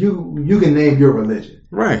is, you can name your religion.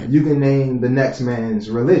 Right. You can name the next man's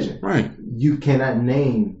religion. Right. You cannot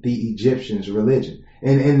name the Egyptians' religion.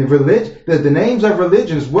 And the religion, the names of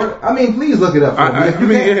religions were, please look it up for me. If you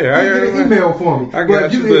can get an email for me.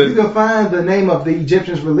 If you can find the name of the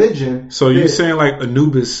Egyptians' religion. So you're saying like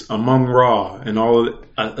Anubis, Amun-Ra, and all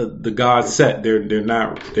of the gods Set,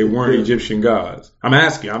 they weren't Egyptian gods. I'm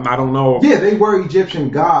asking. I don't know. Yeah, they were Egyptian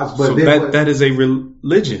gods, but so that is a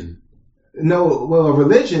religion. No, well, a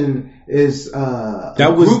religion is a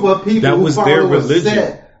group of people who follow their religion.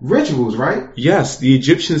 Set rituals, right? Yes, the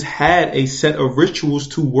Egyptians had a set of rituals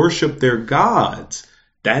to worship their gods.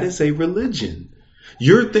 That is a religion.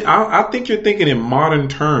 I think you're thinking in modern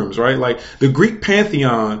terms, right? Like the Greek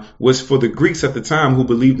pantheon was for the Greeks at the time who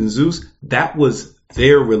believed in Zeus. That was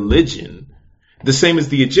their religion. The same as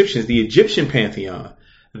the Egyptians. The Egyptian pantheon,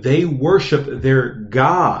 they worshiped their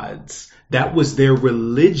gods. That was their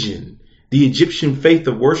religion. The Egyptian faith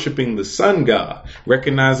of worshiping the sun god,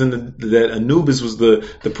 recognizing that Anubis was the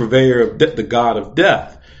purveyor of the god of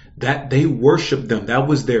death, that they worshiped them. That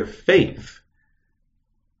was their faith.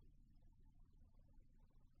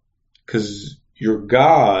 Because your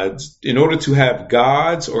gods, in order to have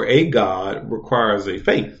gods or a god, requires a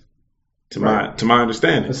faith, to my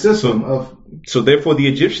understanding. A system So therefore, the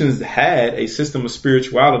Egyptians had a system of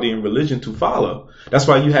spirituality and religion to follow. That's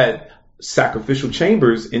why you had sacrificial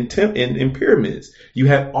chambers in pyramids. You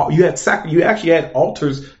actually had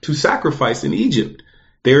altars to sacrifice in Egypt.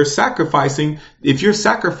 They're sacrificing. If you're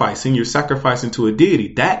sacrificing to a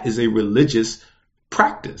deity. That is a religious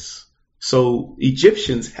practice. So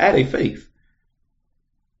Egyptians had a faith.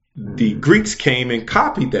 The Greeks came and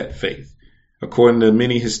copied that faith, according to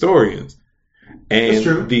many historians.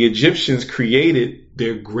 And the Egyptians created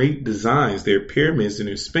their great designs, their pyramids and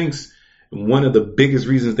their Sphinx. One of the biggest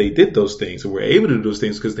reasons they did those things and were able to do those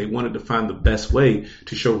things because they wanted to find the best way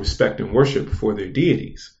to show respect and worship for their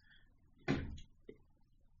deities.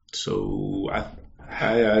 So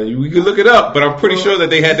we can look it up, but I'm pretty sure that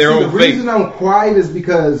they had their own faith. The reason I'm quiet is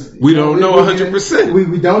because we don't know 100%.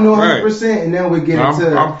 We don't know 100%, and then we get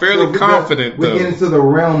into. I'm fairly confident. We get into the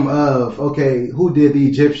realm of who did the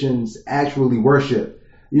Egyptians actually worship?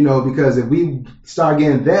 Because if we start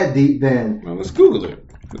getting that deep, then let's Google it.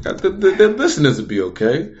 The listeners will be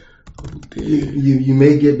okay. You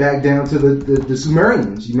may get back down to the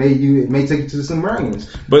Sumerians. It may take you to the Sumerians,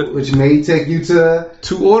 which may take you to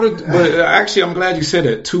order. But actually, I'm glad you said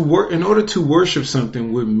that. In order to worship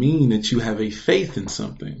something would mean that you have a faith in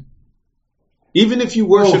something. Even if you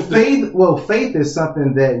worship faith is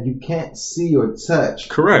something that you can't see or touch.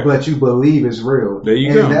 Correct. But you believe is real. There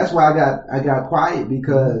you go. And that's why I got quiet,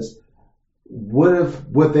 because what if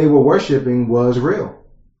what they were worshiping was real?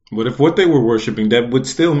 But if what they were worshiping, that would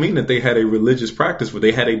still mean that they had a religious practice where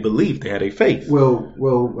they had a belief, they had a faith. Well,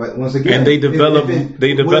 once again, and they develop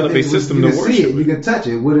a system to worship. See it, you can touch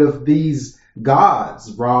it. What if these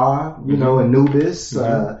gods, Ra, Anubis,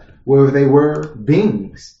 where they were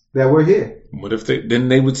beings that were here? What if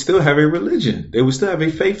they would still have a religion? They would still have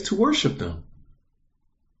a faith to worship them.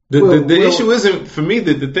 The issue isn't, for me,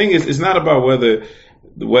 the thing is, it's not about whether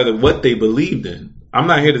what they believed in. I'm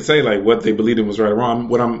not here to say like what they believed in was right or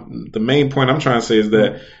wrong. The main point I'm trying to say is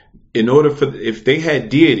that if they had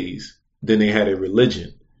deities, then they had a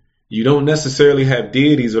religion. You don't necessarily have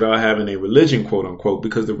deities without having a religion, quote unquote,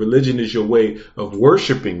 because the religion is your way of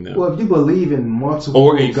worshiping them. Well, if you believe in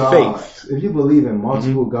multiple gods,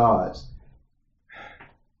 gods,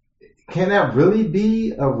 can that really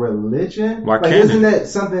be a religion? Why can't isn't that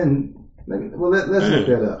something? Well, let's look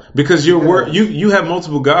that up. Because you have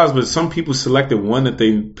multiple gods, but some people selected one that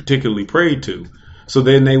they particularly prayed to. So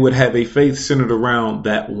then they would have a faith centered around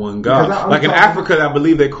that one god. Like in Africa, I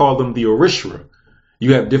believe they call them the Orishra.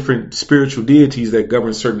 You have different spiritual deities that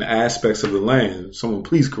govern certain aspects of the land. Someone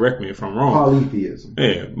please correct me if I'm wrong. Polytheism.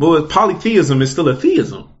 Yeah. Well, polytheism is still a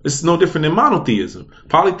theism. It's no different than monotheism.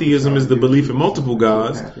 Polytheism is the belief in multiple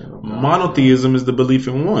gods. Monotheism is the belief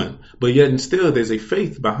in one. But yet and still, there's a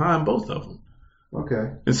faith behind both of them.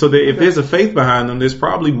 Okay. And so if there's a faith behind them, there's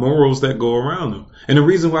probably morals that go around them. And the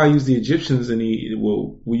reason why I use the Egyptians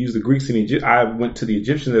we use the Greeks and Egypt. I went to the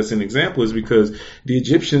Egyptians as an example is because the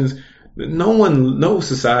Egyptians, no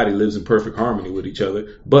society lives in perfect harmony with each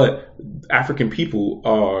other, but African people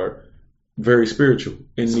are very spiritual.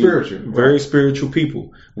 Very spiritual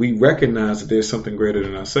people. We recognize that there's something greater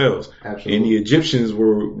than ourselves. Absolutely. And the Egyptians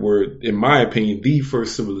were, in my opinion, the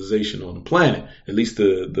first civilization on the planet, at least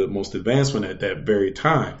the most advanced one at that very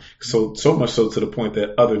time. So much so to the point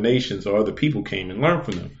that other nations or other people came and learned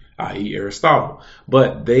from them, i.e. Aristotle.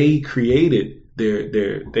 But they created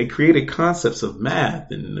they created concepts of math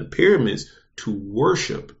and the pyramids to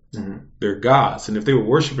worship their gods. And if they were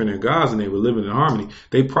worshiping their gods and they were living in harmony,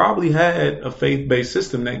 they probably had a faith-based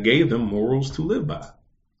system that gave them morals to live by.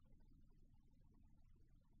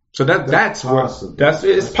 So that's possible.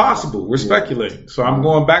 It's possible. We're speculating. So I'm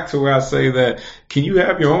going back to where I say that can you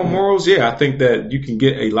have your own morals? Yeah, I think that you can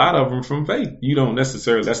get a lot of them from faith. You don't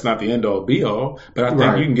necessarily, that's not the end all be all, but I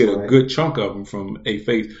think you can get a good chunk of them from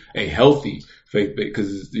a healthy faith,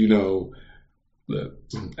 because look,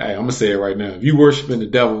 hey, I'm gonna say it right now. If you worshiping the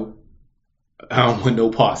devil, I don't want no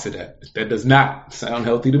parts of that. That does not sound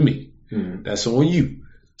healthy to me. That's on you.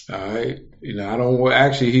 All right. I don't want,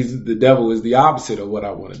 actually, the devil is the opposite of what I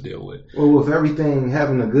want to deal with. Well, with everything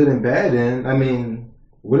having a good and bad end, I mean,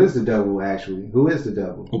 what is the devil actually? Who is the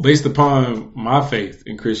devil? Well, based upon my faith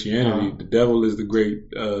in Christianity, the devil is the great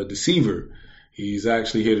deceiver. He's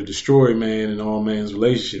actually here to destroy man and all man's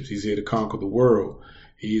relationships. He's here to conquer the world.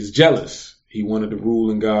 He is jealous. He wanted to rule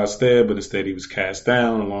in God's stead, but instead he was cast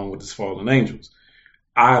down along with his fallen angels.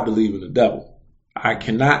 I believe in the devil. I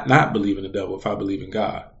cannot not believe in the devil if I believe in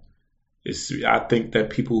God. I think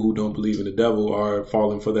that people who don't believe in the devil are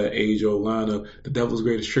falling for that age-old line of the devil's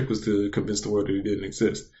greatest trick was to convince the world that he didn't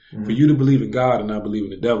exist. For you to believe in God and not believe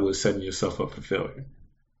in the devil is setting yourself up for failure.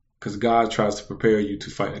 Because God tries to prepare you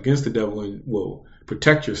to fight against the devil and will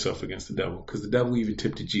protect yourself against the devil. Because the devil even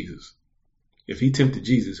tempted Jesus. If he tempted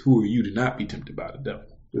Jesus, who are you to not be tempted by the devil?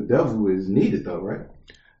 The devil is needed though, right?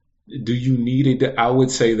 Do you need it? I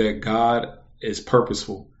would say that God is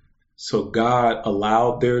purposeful. So God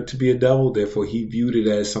allowed there to be a devil, therefore he viewed it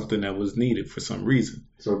as something that was needed for some reason.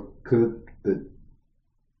 So could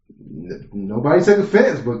nobody take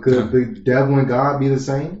offense, but could the devil and God be the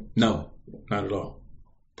same? No, not at all.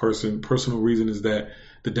 Personal reason is that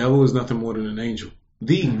the devil is nothing more than an angel.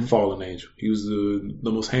 The fallen angel. He was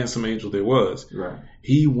the most handsome angel there was. Right.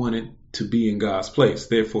 He wanted to be in God's place.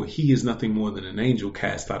 Therefore, he is nothing more than an angel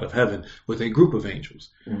cast out of heaven with a group of angels.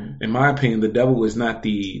 In my opinion, the devil is not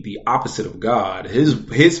the opposite of God.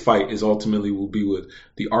 His fight is ultimately will be with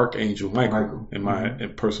the archangel Michael. In my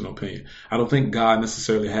personal opinion. I don't think God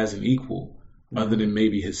necessarily has an equal other than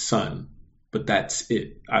maybe his son. But that's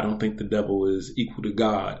it. I don't think the devil is equal to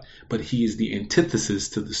God, but he is the antithesis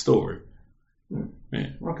to the story.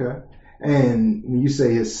 Man. Okay. And when you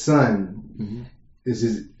say his son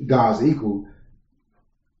is God's equal,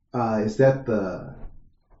 is that the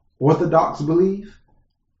Orthodox belief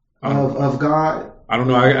of God? I don't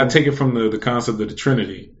know. I take it from the concept of the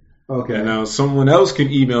Trinity. Okay. And now someone else can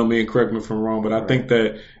email me and correct me if I'm wrong, but I think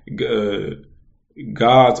that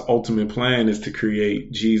God's ultimate plan is to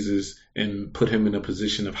create Jesus and put him in a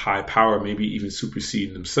position of high power, maybe even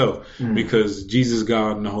superseding himself, because Jesus,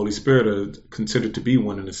 God, and the Holy Spirit are considered to be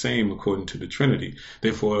one and the same according to the Trinity.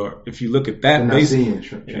 Therefore, if you look at that,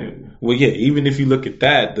 even if you look at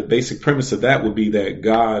that, the basic premise of that would be that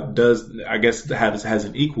God does, I guess, has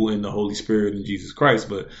an equal in the Holy Spirit and Jesus Christ,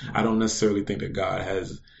 but I don't necessarily think that God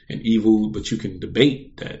has an evil, but you can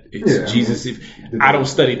debate that it's Jesus. I don't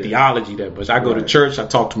study theology that much. I go to church, I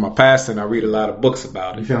talk to my pastor, and I read a lot of books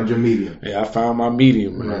about it. You found your medium. Yeah, I found my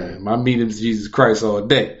medium, man. Right. My medium is Jesus Christ all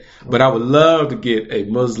day. But I would love to get a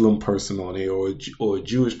Muslim person on here or a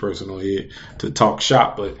Jewish person on here to talk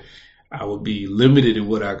shop, but I would be limited in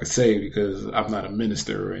what I could say because I'm not a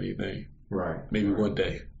minister or anything. Right. Maybe one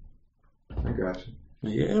day. I got you.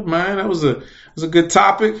 Yeah, man, that was a good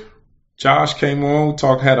topic. Josh came on,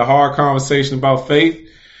 had a hard conversation about faith.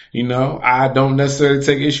 I don't necessarily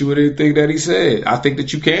take issue with anything that he said. I think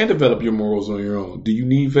that you can develop your morals on your own. Do you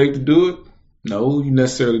need faith to do it? No, you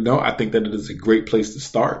necessarily don't. I think that it is a great place to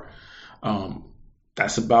start.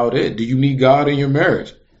 That's about it. Do you need God in your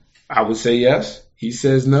marriage? I would say yes. He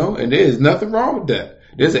says no, and there is nothing wrong with that.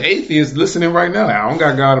 There's an atheist listening right now. I don't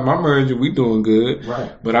got God in my marriage and we doing good.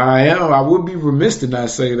 Right. But I would be remiss to not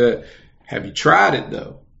say that, have you tried it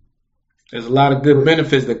though? There's a lot of good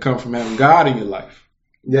benefits that come from having God in your life.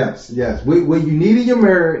 Yes. What you need in your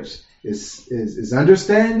marriage is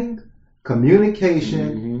understanding,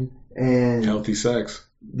 communication, and healthy sex.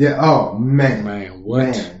 Yeah. Oh man. What?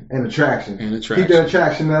 Man. And attraction. Keep that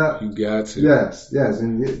attraction up. You got to. Yes.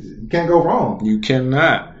 And you can't go wrong. You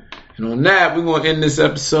cannot. And on that, we're going to end this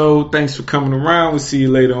episode. Thanks for coming around. We'll see you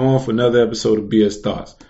later on for another episode of BS Thoughts.